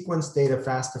have sequence data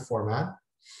FASTA format,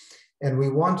 and we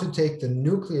want to take the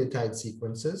nucleotide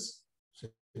sequences. So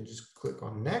you just click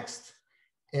on next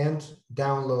and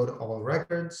download all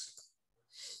records.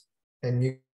 And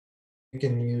you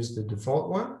can use the default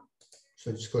one.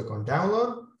 So just click on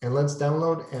download, and let's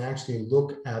download and actually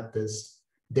look at this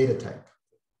data type.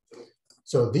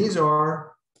 So these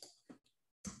are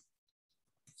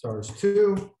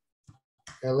SARS-2,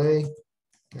 LA,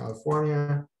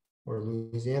 California, or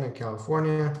Louisiana,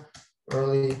 California,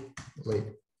 early,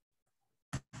 late.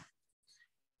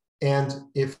 And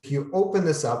if you open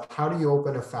this up, how do you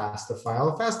open a FASTA file?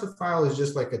 A FASTA file is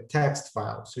just like a text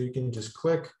file. So you can just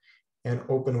click and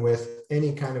open with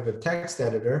any kind of a text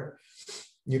editor.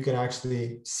 You can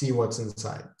actually see what's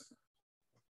inside.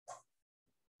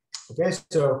 Okay,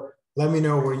 so let me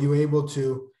know, were you able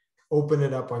to open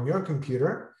it up on your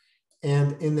computer?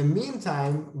 And in the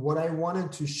meantime, what I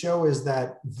wanted to show is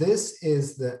that this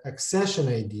is the accession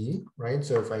ID, right?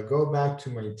 So if I go back to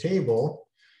my table,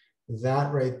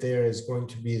 that right there is going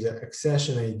to be the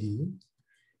accession ID.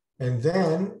 And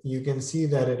then you can see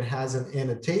that it has an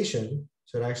annotation.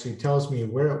 So it actually tells me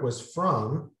where it was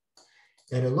from.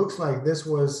 And it looks like this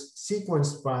was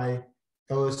sequenced by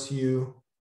LSU.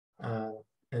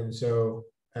 And so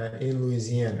in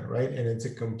Louisiana, right? And it's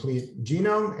a complete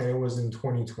genome, and it was in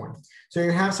 2020. So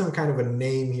you have some kind of a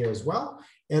name here as well.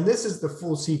 And this is the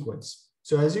full sequence.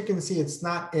 So as you can see, it's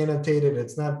not annotated,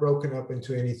 it's not broken up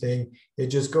into anything. It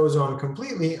just goes on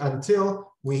completely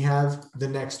until we have the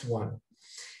next one.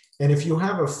 And if you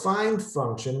have a find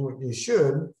function, what you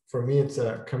should, for me, it's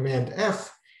a Command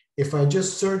F. If I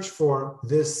just search for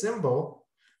this symbol,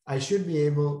 I should be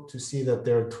able to see that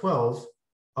there are 12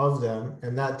 of them,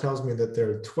 and that tells me that there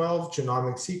are 12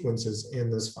 genomic sequences in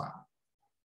this file.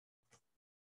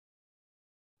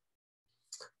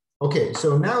 Okay,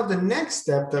 so now the next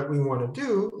step that we want to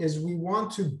do is we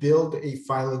want to build a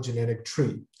phylogenetic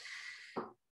tree.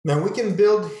 Now we can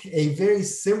build a very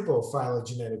simple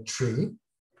phylogenetic tree.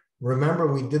 Remember,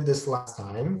 we did this last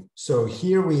time. So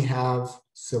here we have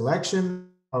selection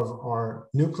of our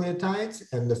nucleotides.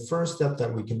 And the first step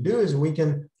that we can do is we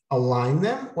can align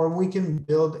them, or we can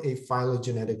build a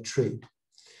phylogenetic tree.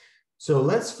 So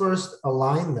let's first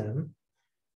align them.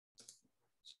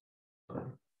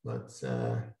 Let's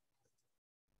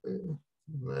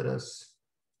let us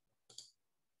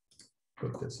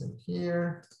put this in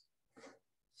here.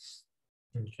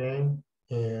 Okay,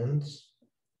 and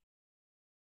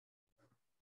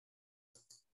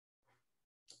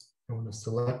I want to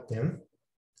select them,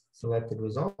 selected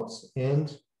results,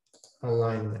 and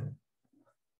align them.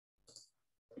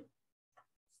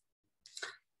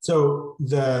 So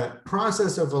the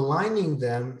process of aligning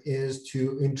them is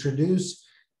to introduce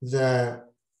the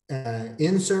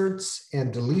inserts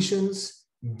and deletions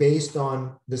based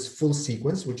on this full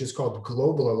sequence, which is called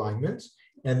global alignment.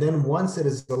 And then once it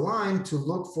is aligned, to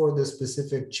look for the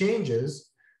specific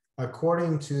changes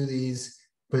according to these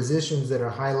positions that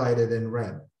are highlighted in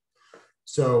red.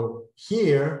 So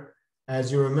here,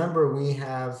 as you remember, we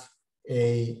have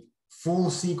a full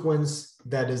sequence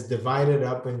that is divided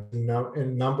up into a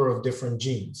number of different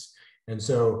genes. And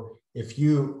so if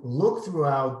you look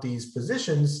throughout these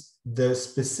positions, the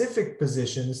specific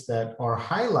positions that are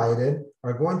highlighted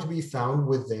are going to be found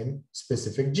within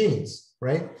specific genes,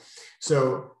 right?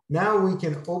 So now we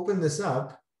can open this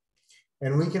up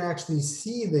and we can actually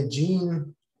see the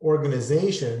gene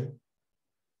organization.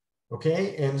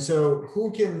 Okay, and so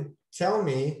who can tell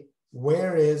me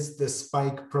where is the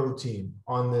spike protein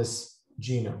on this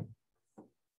genome?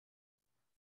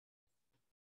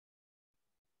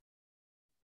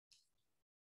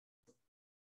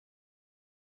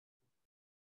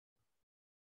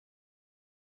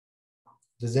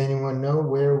 Does anyone know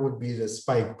where would be the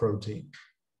spike protein?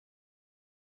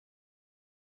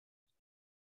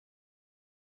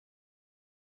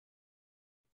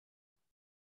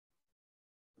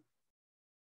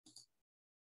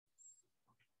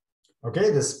 Okay,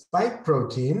 the spike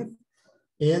protein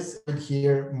is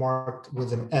here marked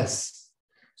with an S.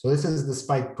 So this is the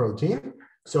spike protein.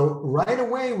 So right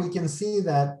away, we can see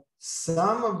that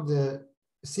some of the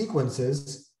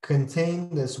sequences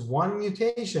contain this one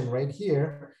mutation right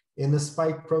here in the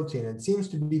spike protein. It seems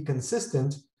to be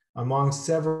consistent among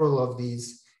several of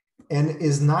these and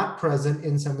is not present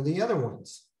in some of the other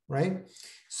ones, right?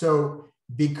 So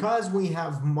because we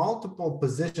have multiple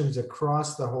positions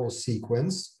across the whole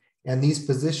sequence, and these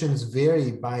positions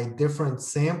vary by different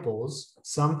samples,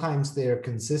 sometimes they are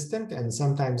consistent and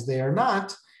sometimes they are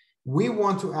not, we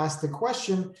want to ask the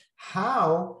question,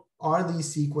 how are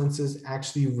these sequences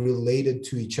actually related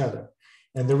to each other?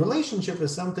 And the relationship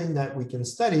is something that we can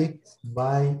study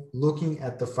by looking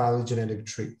at the phylogenetic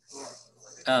tree.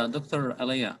 Dr.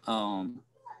 Alaya,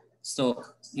 so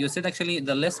you said actually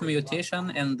the less mutation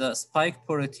in the spike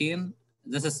protein,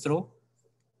 this is true?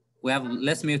 We have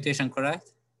less mutation,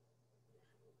 correct?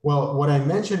 Well, what I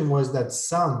mentioned was that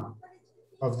some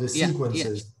of the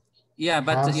sequences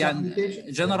but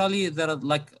generally there are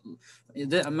like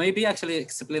maybe actually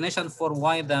explanation for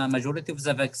why the majority of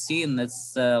the vaccine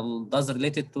is does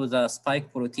related to the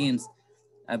spike proteins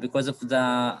because of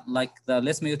the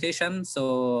less mutation.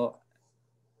 So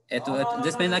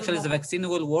this means actually the vaccine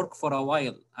will work for a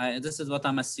while. This is what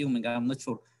I'm assuming. I'm not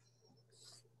sure.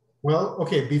 Well,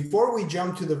 okay, before we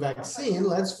jump to the vaccine,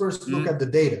 let's first look at the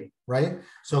data, right?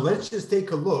 So let's just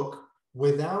take a look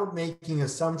without making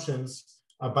assumptions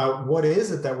about what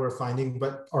is it that we're finding.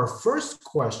 But our first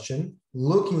question,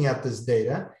 looking at this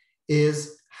data,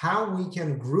 is how we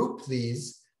can group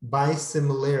these by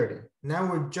similarity. Now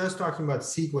we're just talking about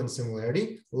sequence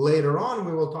similarity. Later on,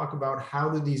 we will talk about how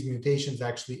do these mutations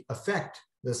actually affect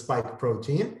the spike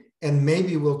protein. And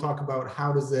maybe we'll talk about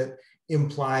how does it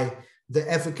imply the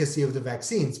efficacy of the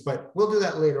vaccines, but we'll do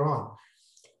that later on.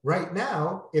 Right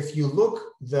now, if you look,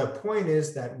 the point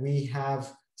is that we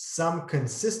have some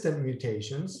consistent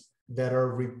mutations that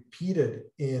are repeated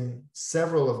in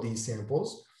several of these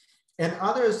samples, and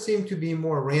others seem to be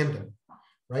more random,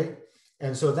 right?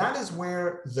 And so that is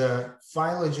where the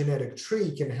phylogenetic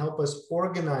tree can help us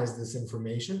organize this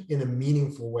information in a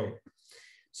meaningful way.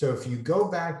 So if you go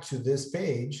back to this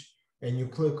page and you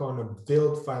click on a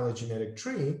build phylogenetic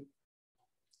tree,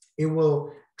 it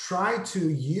will try to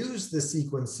use the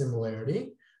sequence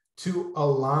similarity to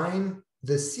align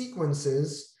the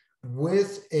sequences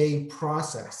with a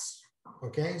process.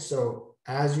 Okay, so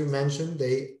as you mentioned,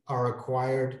 they are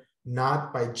acquired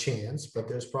not by chance, but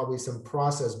there's probably some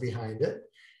process behind it.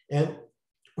 And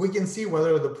we can see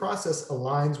whether the process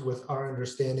aligns with our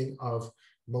understanding of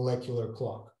molecular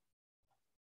clock.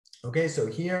 Okay, so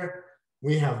here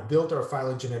we have built our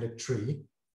phylogenetic tree.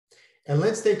 And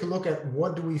let's take a look at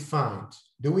what do we find.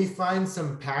 Do we find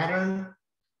some pattern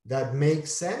that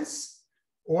makes sense?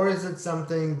 Or is it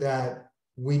something that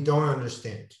we don't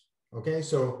understand? Okay,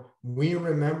 so we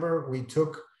remember we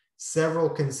took several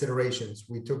considerations.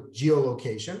 We took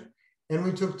geolocation and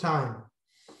we took time.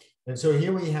 And so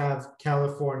here we have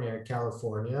California,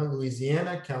 California,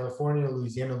 Louisiana, California,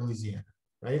 Louisiana, Louisiana,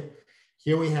 right?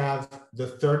 Here we have the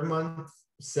third month,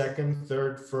 second,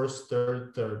 third, first,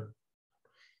 third, third.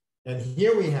 And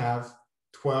here we have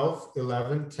 12,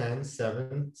 11, 10,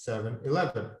 7, 7,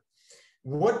 11.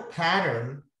 What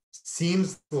pattern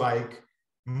seems like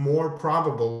more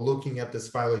probable looking at this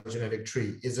phylogenetic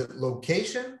tree? Is it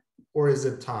location or is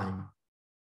it time?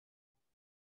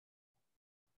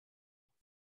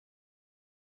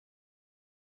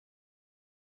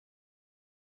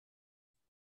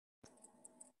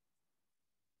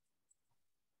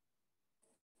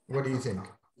 What do you think?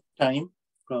 Time,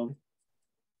 probably.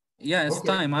 Yeah, it's Okay.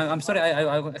 time. I'm sorry.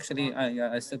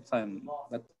 I said time,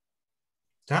 but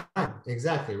Time,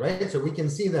 exactly, right? So we can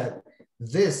see that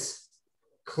this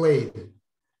clade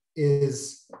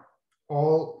is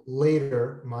all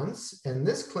later months, and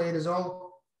this clade is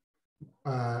all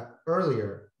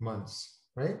earlier months,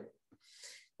 right?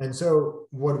 And so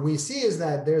what we see is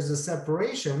that there's a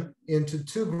separation into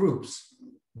two groups,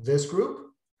 this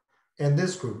group and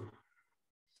this group.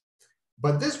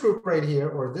 But this group right here,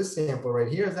 or this sample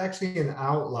right here, is actually an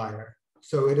outlier.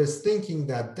 So it is thinking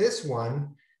that this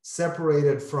one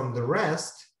separated from the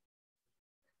rest,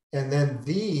 and then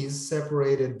these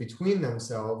separated between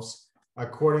themselves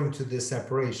according to this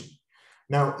separation.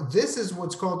 Now, this is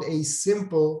what's called a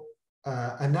simple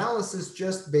analysis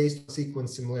just based on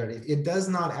sequence similarity. It does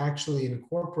not actually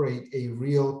incorporate a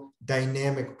real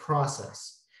dynamic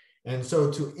process. And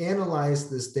so to analyze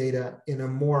this data in a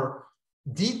more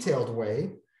detailed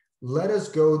way, let us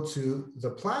go to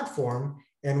the platform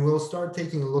and we'll start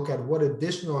taking a look at what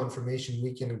additional information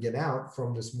we can get out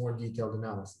from this more detailed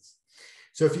analysis.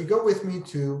 So if you go with me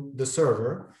to the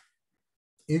server,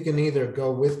 you can either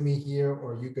go with me here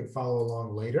or you can follow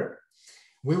along later.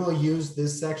 We will use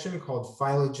this section called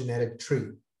phylogenetic tree.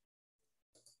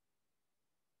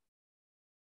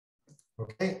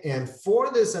 Okay, and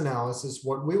for this analysis,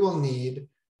 what we will need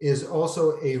is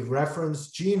also a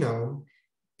reference genome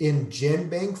in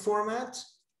GenBank format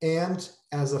and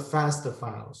as a FASTA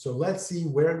file. So let's see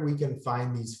where we can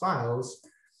find these files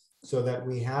so that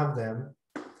we have them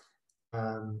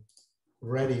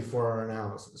ready for our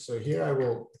analysis. So here I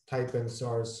will type in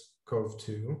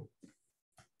SARS-CoV-2.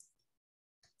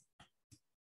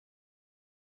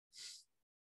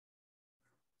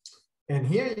 And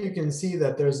here you can see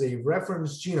that there's a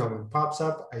reference genome. It pops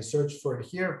up, I search for it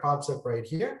here, it pops up right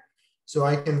here. So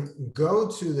I can go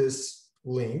to this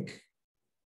link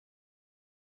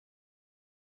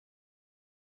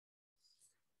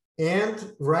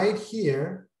and right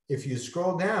here, if you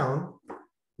scroll down,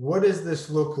 what does this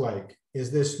look like?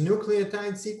 Is this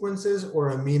nucleotide sequences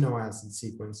or amino acid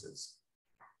sequences?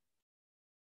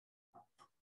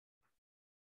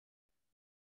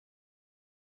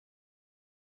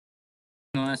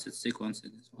 amino acid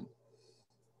sequences. This one.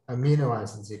 Amino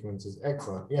acid sequences,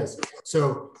 excellent, yes.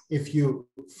 So if you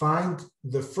find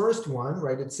the first one,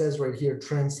 right, it says right here,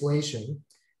 translation,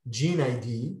 gene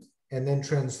ID, and then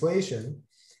translation.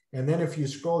 And then if you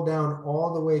scroll down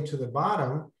all the way to the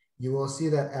bottom, you will see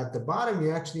that at the bottom,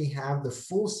 you actually have the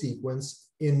full sequence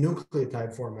in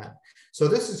nucleotide format. So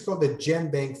this is called the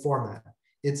GenBank format.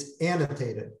 It's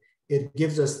annotated. It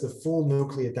gives us the full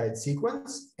nucleotide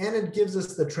sequence, and it gives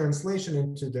us the translation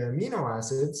into the amino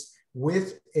acids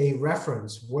with a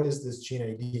reference. What is this gene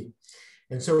ID?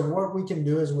 And so what we can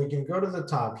do is we can go to the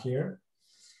top here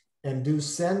and do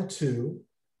send to,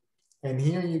 and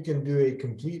here you can do a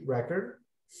complete record,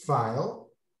 file,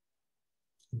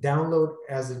 download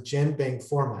as a GenBank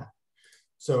format.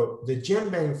 So the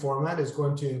GenBank format is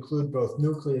going to include both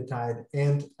nucleotide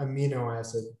and amino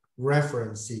acid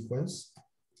reference sequence.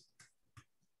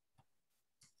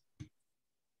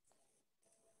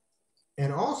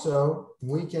 And also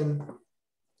we can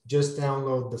just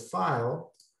download the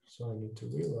file. So I need to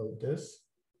reload this.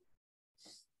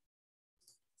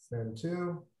 Send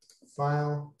to,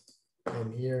 file,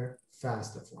 and here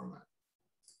FASTA format.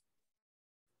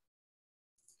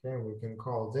 Okay, we can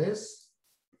call this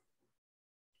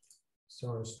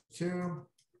source2.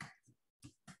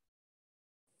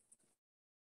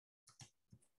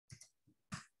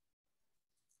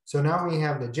 So now we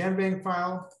have the GenBank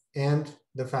file and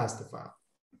the FASTA file.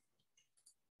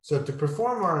 So to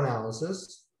perform our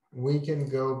analysis, we can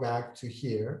go back to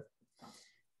here.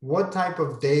 What type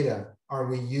of data are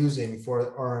we using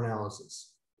for our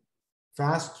analysis?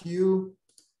 FASTQ,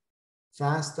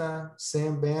 FASTA,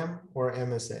 SAM-BAM, or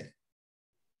MSA?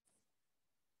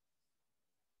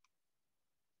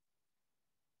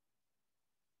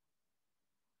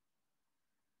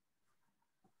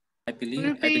 I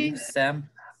believe Sam.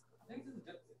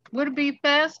 Would it be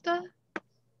FASTA?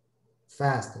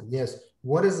 FASTA, yes.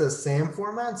 What is a SAM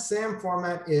format? SAM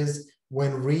format is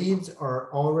when reads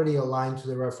are already aligned to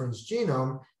the reference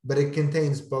genome, but it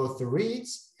contains both the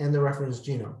reads and the reference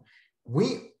genome.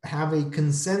 We have a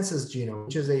consensus genome,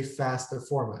 which is a FASTA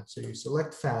format. So you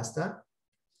select FASTA,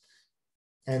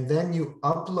 and then you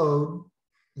upload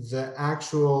the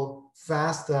actual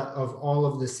FASTA of all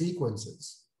of the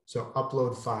sequences. So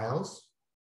upload files.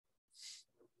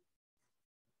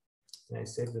 And I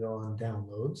saved it all on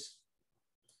downloads.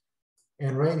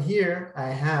 And right here, I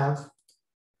have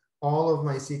all of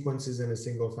my sequences in a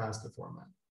single FASTA format.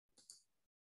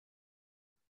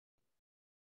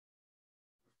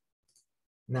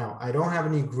 Now, I don't have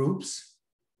any groups.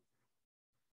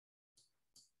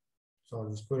 So I'll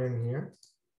just put it in here.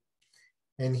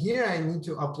 And here I need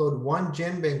to upload one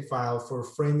GenBank file for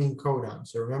framing codon.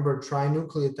 So remember,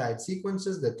 trinucleotide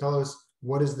sequences that tell us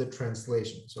what is the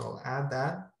translation. So I'll add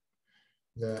that,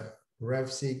 the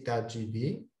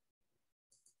revseq.gb.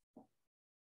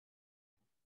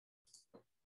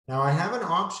 Now I have an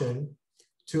option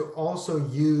to also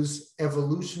use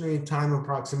evolutionary time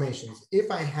approximations.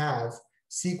 If I have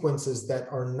sequences that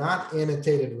are not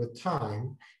annotated with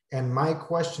time, and my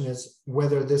question is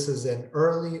whether this is an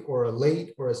early or a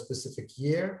late or a specific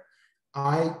year,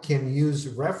 I can use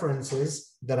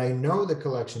references that I know the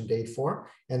collection date for,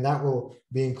 and that will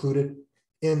be included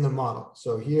in the model.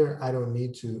 So here I don't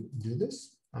need to do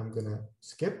this. I'm gonna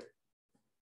skip.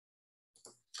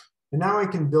 And now I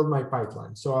can build my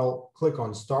pipeline. So I'll click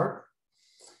on start.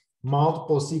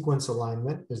 Multiple sequence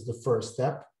alignment is the first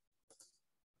step.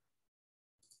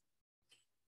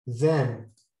 Then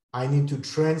I need to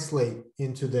translate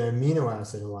into the amino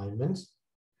acid alignment.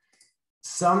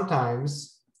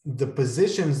 Sometimes the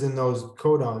positions in those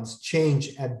codons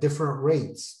change at different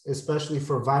rates, especially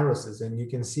for viruses. And you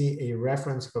can see a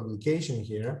reference publication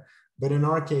here, but in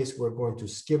our case, we're going to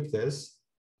skip this.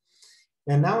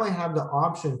 And now I have the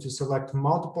option to select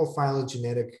multiple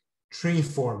phylogenetic tree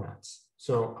formats.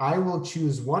 So I will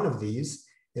choose one of these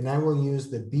and I will use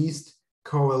the BEAST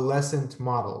coalescent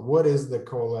model. What is the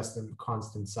coalescent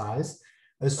constant size?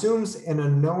 Assumes an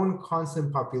unknown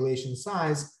constant population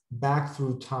size back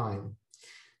through time.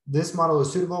 This model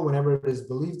is suitable whenever it is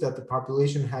believed that the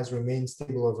population has remained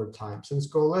stable over time. Since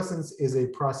coalescence is a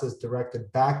process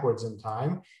directed backwards in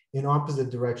time, in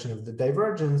opposite direction of the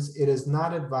divergence, it is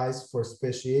not advised for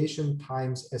speciation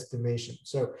times estimation.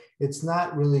 So it's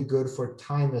not really good for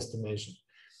time estimation.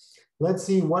 Let's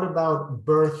see, what about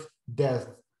birth-death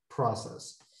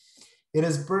process? It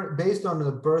is based on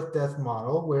the birth-death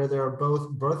model where there are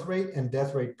both birth rate and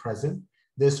death rate present.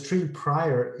 This tree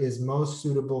prior is most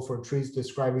suitable for trees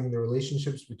describing the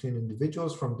relationships between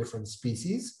individuals from different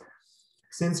species.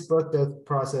 Since birth-death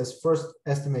process first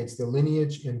estimates the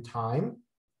lineage in time,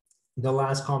 the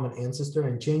last common ancestor,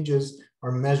 and changes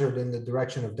are measured in the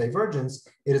direction of divergence,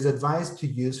 it is advised to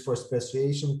use for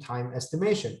speciation time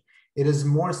estimation. It is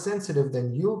more sensitive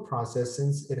than Yule process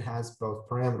since it has both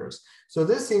parameters. So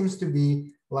this seems to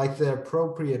be like the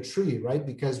appropriate tree, right?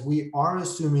 Because we are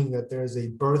assuming that there is a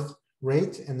birth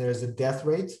rate and there's a death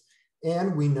rate,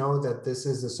 and we know that this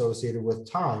is associated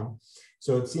with time.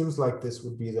 So it seems like this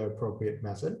would be the appropriate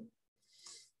method.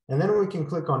 And then we can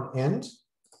click on end,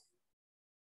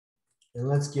 and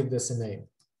let's give this a name.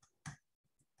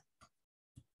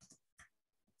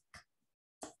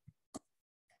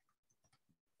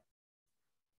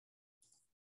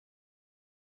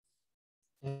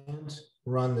 And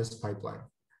run this pipeline.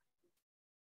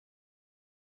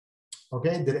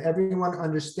 Okay, did everyone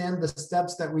understand the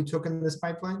steps that we took in this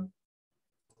pipeline?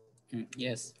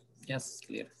 Yes, yes,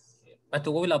 clear. But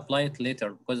we will apply it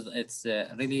later because it's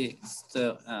really,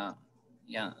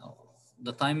 yeah,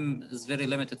 the time is very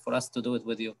limited for us to do it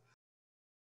with you.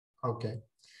 Okay,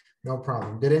 no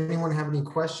problem. Did anyone have any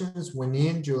questions?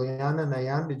 Winnie, Juliana,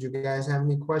 Nayan, did you guys have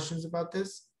any questions about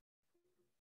this?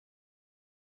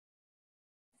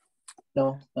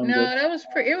 No, I'm No, good. that was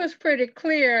it was pretty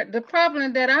clear. The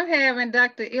problem that I'm having,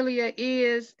 Dr. Ilya,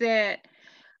 is that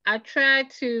I tried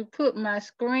to put my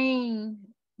screen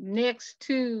next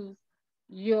to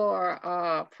your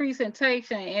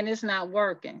presentation and it's not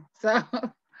working.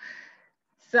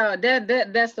 So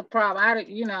that's the problem.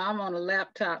 I'm on a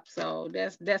laptop, so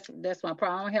that's my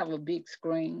problem. I don't have a big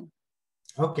screen.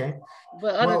 Okay.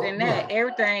 But other than that,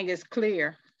 everything is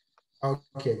clear.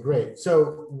 Okay, great.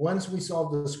 So once we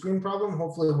solve the screen problem,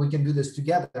 hopefully we can do this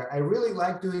together. I really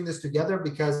like doing this together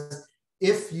because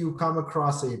if you come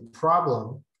across a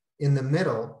problem in the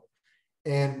middle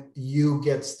and you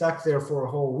get stuck there for a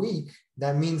whole week,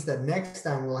 that means that next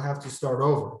time we'll have to start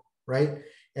over, right?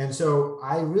 And so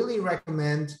I really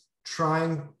recommend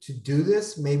trying to do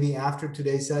this maybe after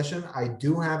today's session. I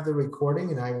do have the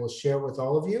recording and I will share with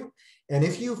all of you. And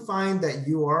if you find that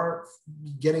you are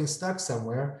getting stuck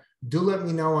somewhere, do let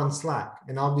me know on Slack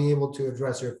and I'll be able to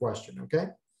address your question, okay?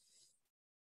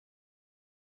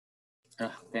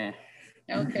 Okay.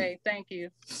 Okay, thank you.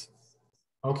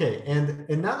 Okay, and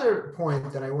another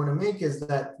point that I want to make is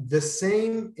that the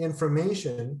same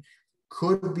information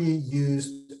could be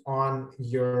used on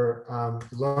your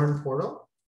Learn portal.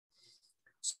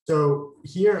 So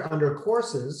here under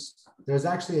courses, there's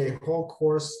actually a whole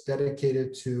course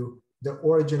dedicated to the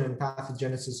origin and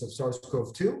pathogenesis of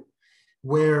SARS-CoV-2,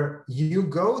 where you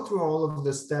go through all of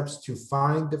the steps to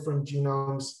find different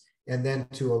genomes and then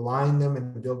to align them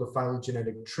and build a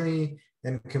phylogenetic tree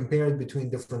and compare it between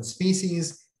different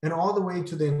species and all the way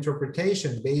to the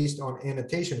interpretation based on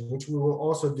annotation, which we will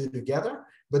also do together.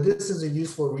 But this is a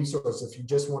useful resource if you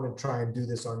just want to try and do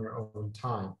this on your own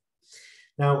time.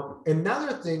 Now,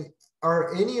 another thing,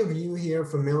 are any of you here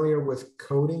familiar with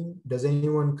coding? Does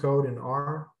anyone code in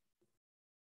R?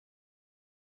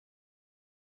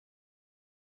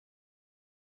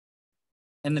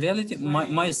 In reality,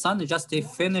 my son just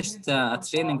finished a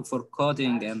training for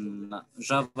coding in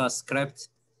JavaScript,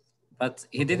 but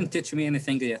he didn't teach me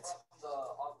anything yet.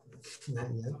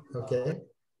 Not yet. Okay.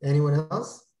 Anyone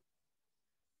else?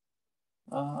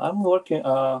 I'm working,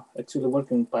 actually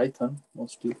working in Python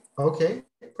mostly. Okay,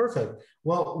 perfect.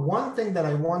 Well, one thing that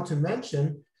I want to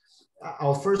mention,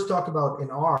 I'll first talk about in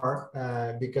R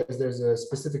because there's a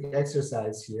specific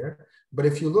exercise here. But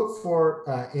if you look for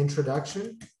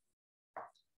introduction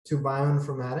to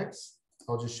bioinformatics,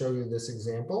 I'll just show you this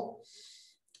example.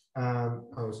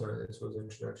 Oh, sorry, this was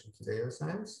introduction to data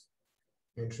science.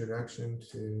 Introduction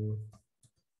to,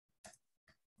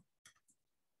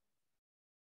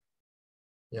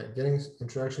 yeah, getting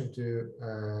introduction to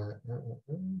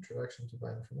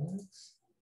bioinformatics.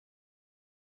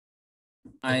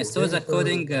 I saw the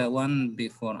coding one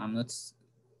before. I'm not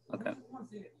okay.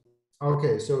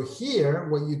 Okay, so here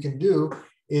what you can do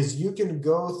is you can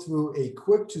go through a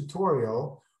quick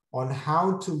tutorial on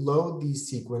how to load these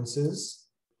sequences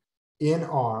in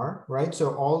R, right?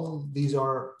 So all of these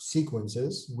are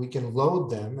sequences. We can load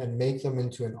them and make them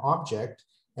into an object,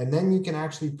 and then you can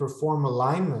actually perform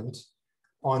alignment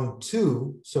on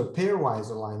two, so pairwise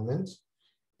alignment,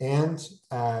 and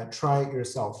try it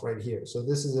yourself right here. So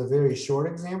this is a very short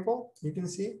example, you can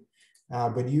see,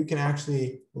 but you can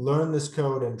actually learn this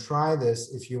code and try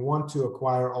this. If you want to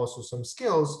acquire also some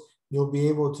skills, you'll be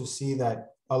able to see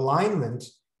that alignment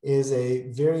is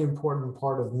a very important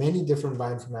part of many different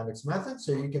bioinformatics methods.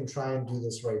 So you can try and do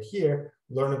this right here,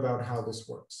 learn about how this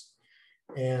works.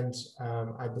 And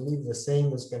I believe the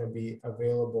same is going to be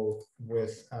available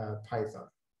with Python.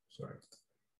 Sorry.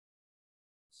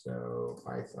 So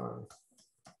Python.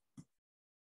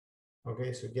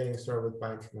 Okay, so getting started with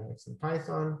bioinformatics in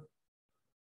Python.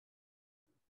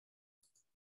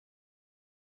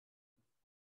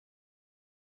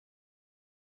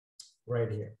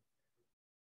 Right here.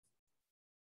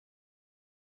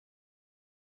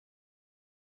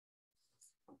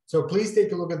 So please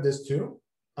take a look at this too.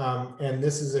 And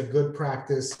this is a good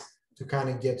practice to kind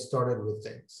of get started with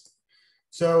things.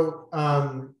 So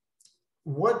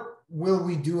what will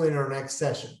we do in our next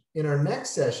session? In our next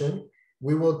session,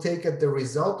 we will take at the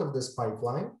result of this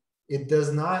pipeline. It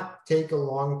does not take a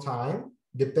long time,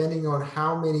 depending on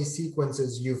how many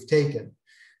sequences you've taken.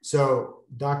 So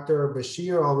Dr.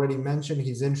 Bashir already mentioned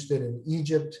he's interested in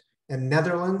Egypt and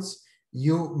Netherlands.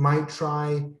 You might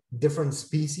try different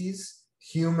species,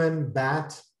 human,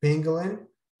 bat, pangolin.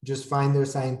 Just find their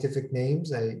scientific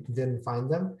names. I didn't find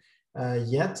them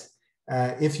yet.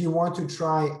 If you want to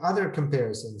try other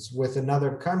comparisons with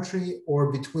another country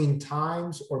or between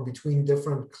times or between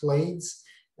different clades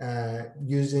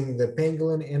using the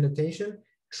pangolin annotation,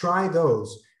 try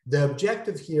those. The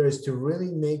objective here is to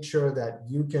really make sure that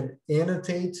you can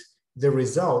annotate the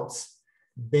results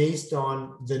based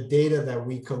on the data that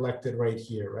we collected right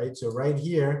here, right? So right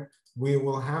here, we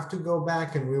will have to go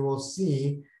back and we will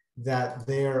see that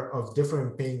they're of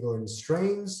different pangolin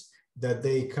strains, that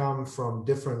they come from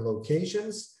different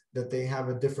locations, that they have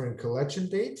a different collection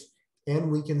date,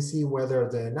 and we can see whether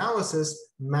the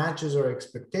analysis matches our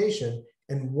expectation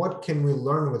and what can we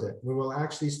learn with it. We will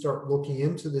actually start looking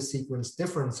into the sequence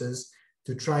differences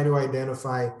to try to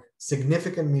identify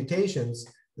significant mutations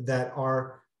that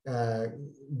are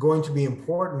going to be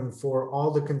important for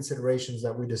all the considerations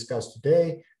that we discussed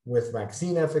today, with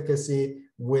vaccine efficacy,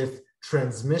 with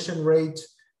transmission rate,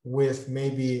 with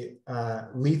maybe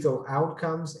lethal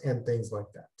outcomes and things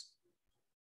like that.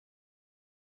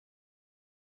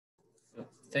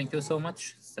 Thank you so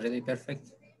much. It's really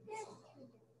perfect.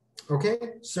 Okay,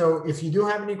 so if you do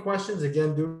have any questions,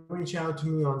 again, do reach out to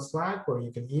me on Slack or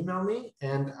you can email me,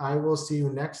 and I will see you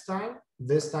next time.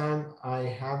 This time I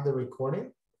have the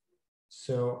recording,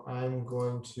 so I'm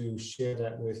going to share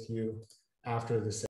that with you after the session.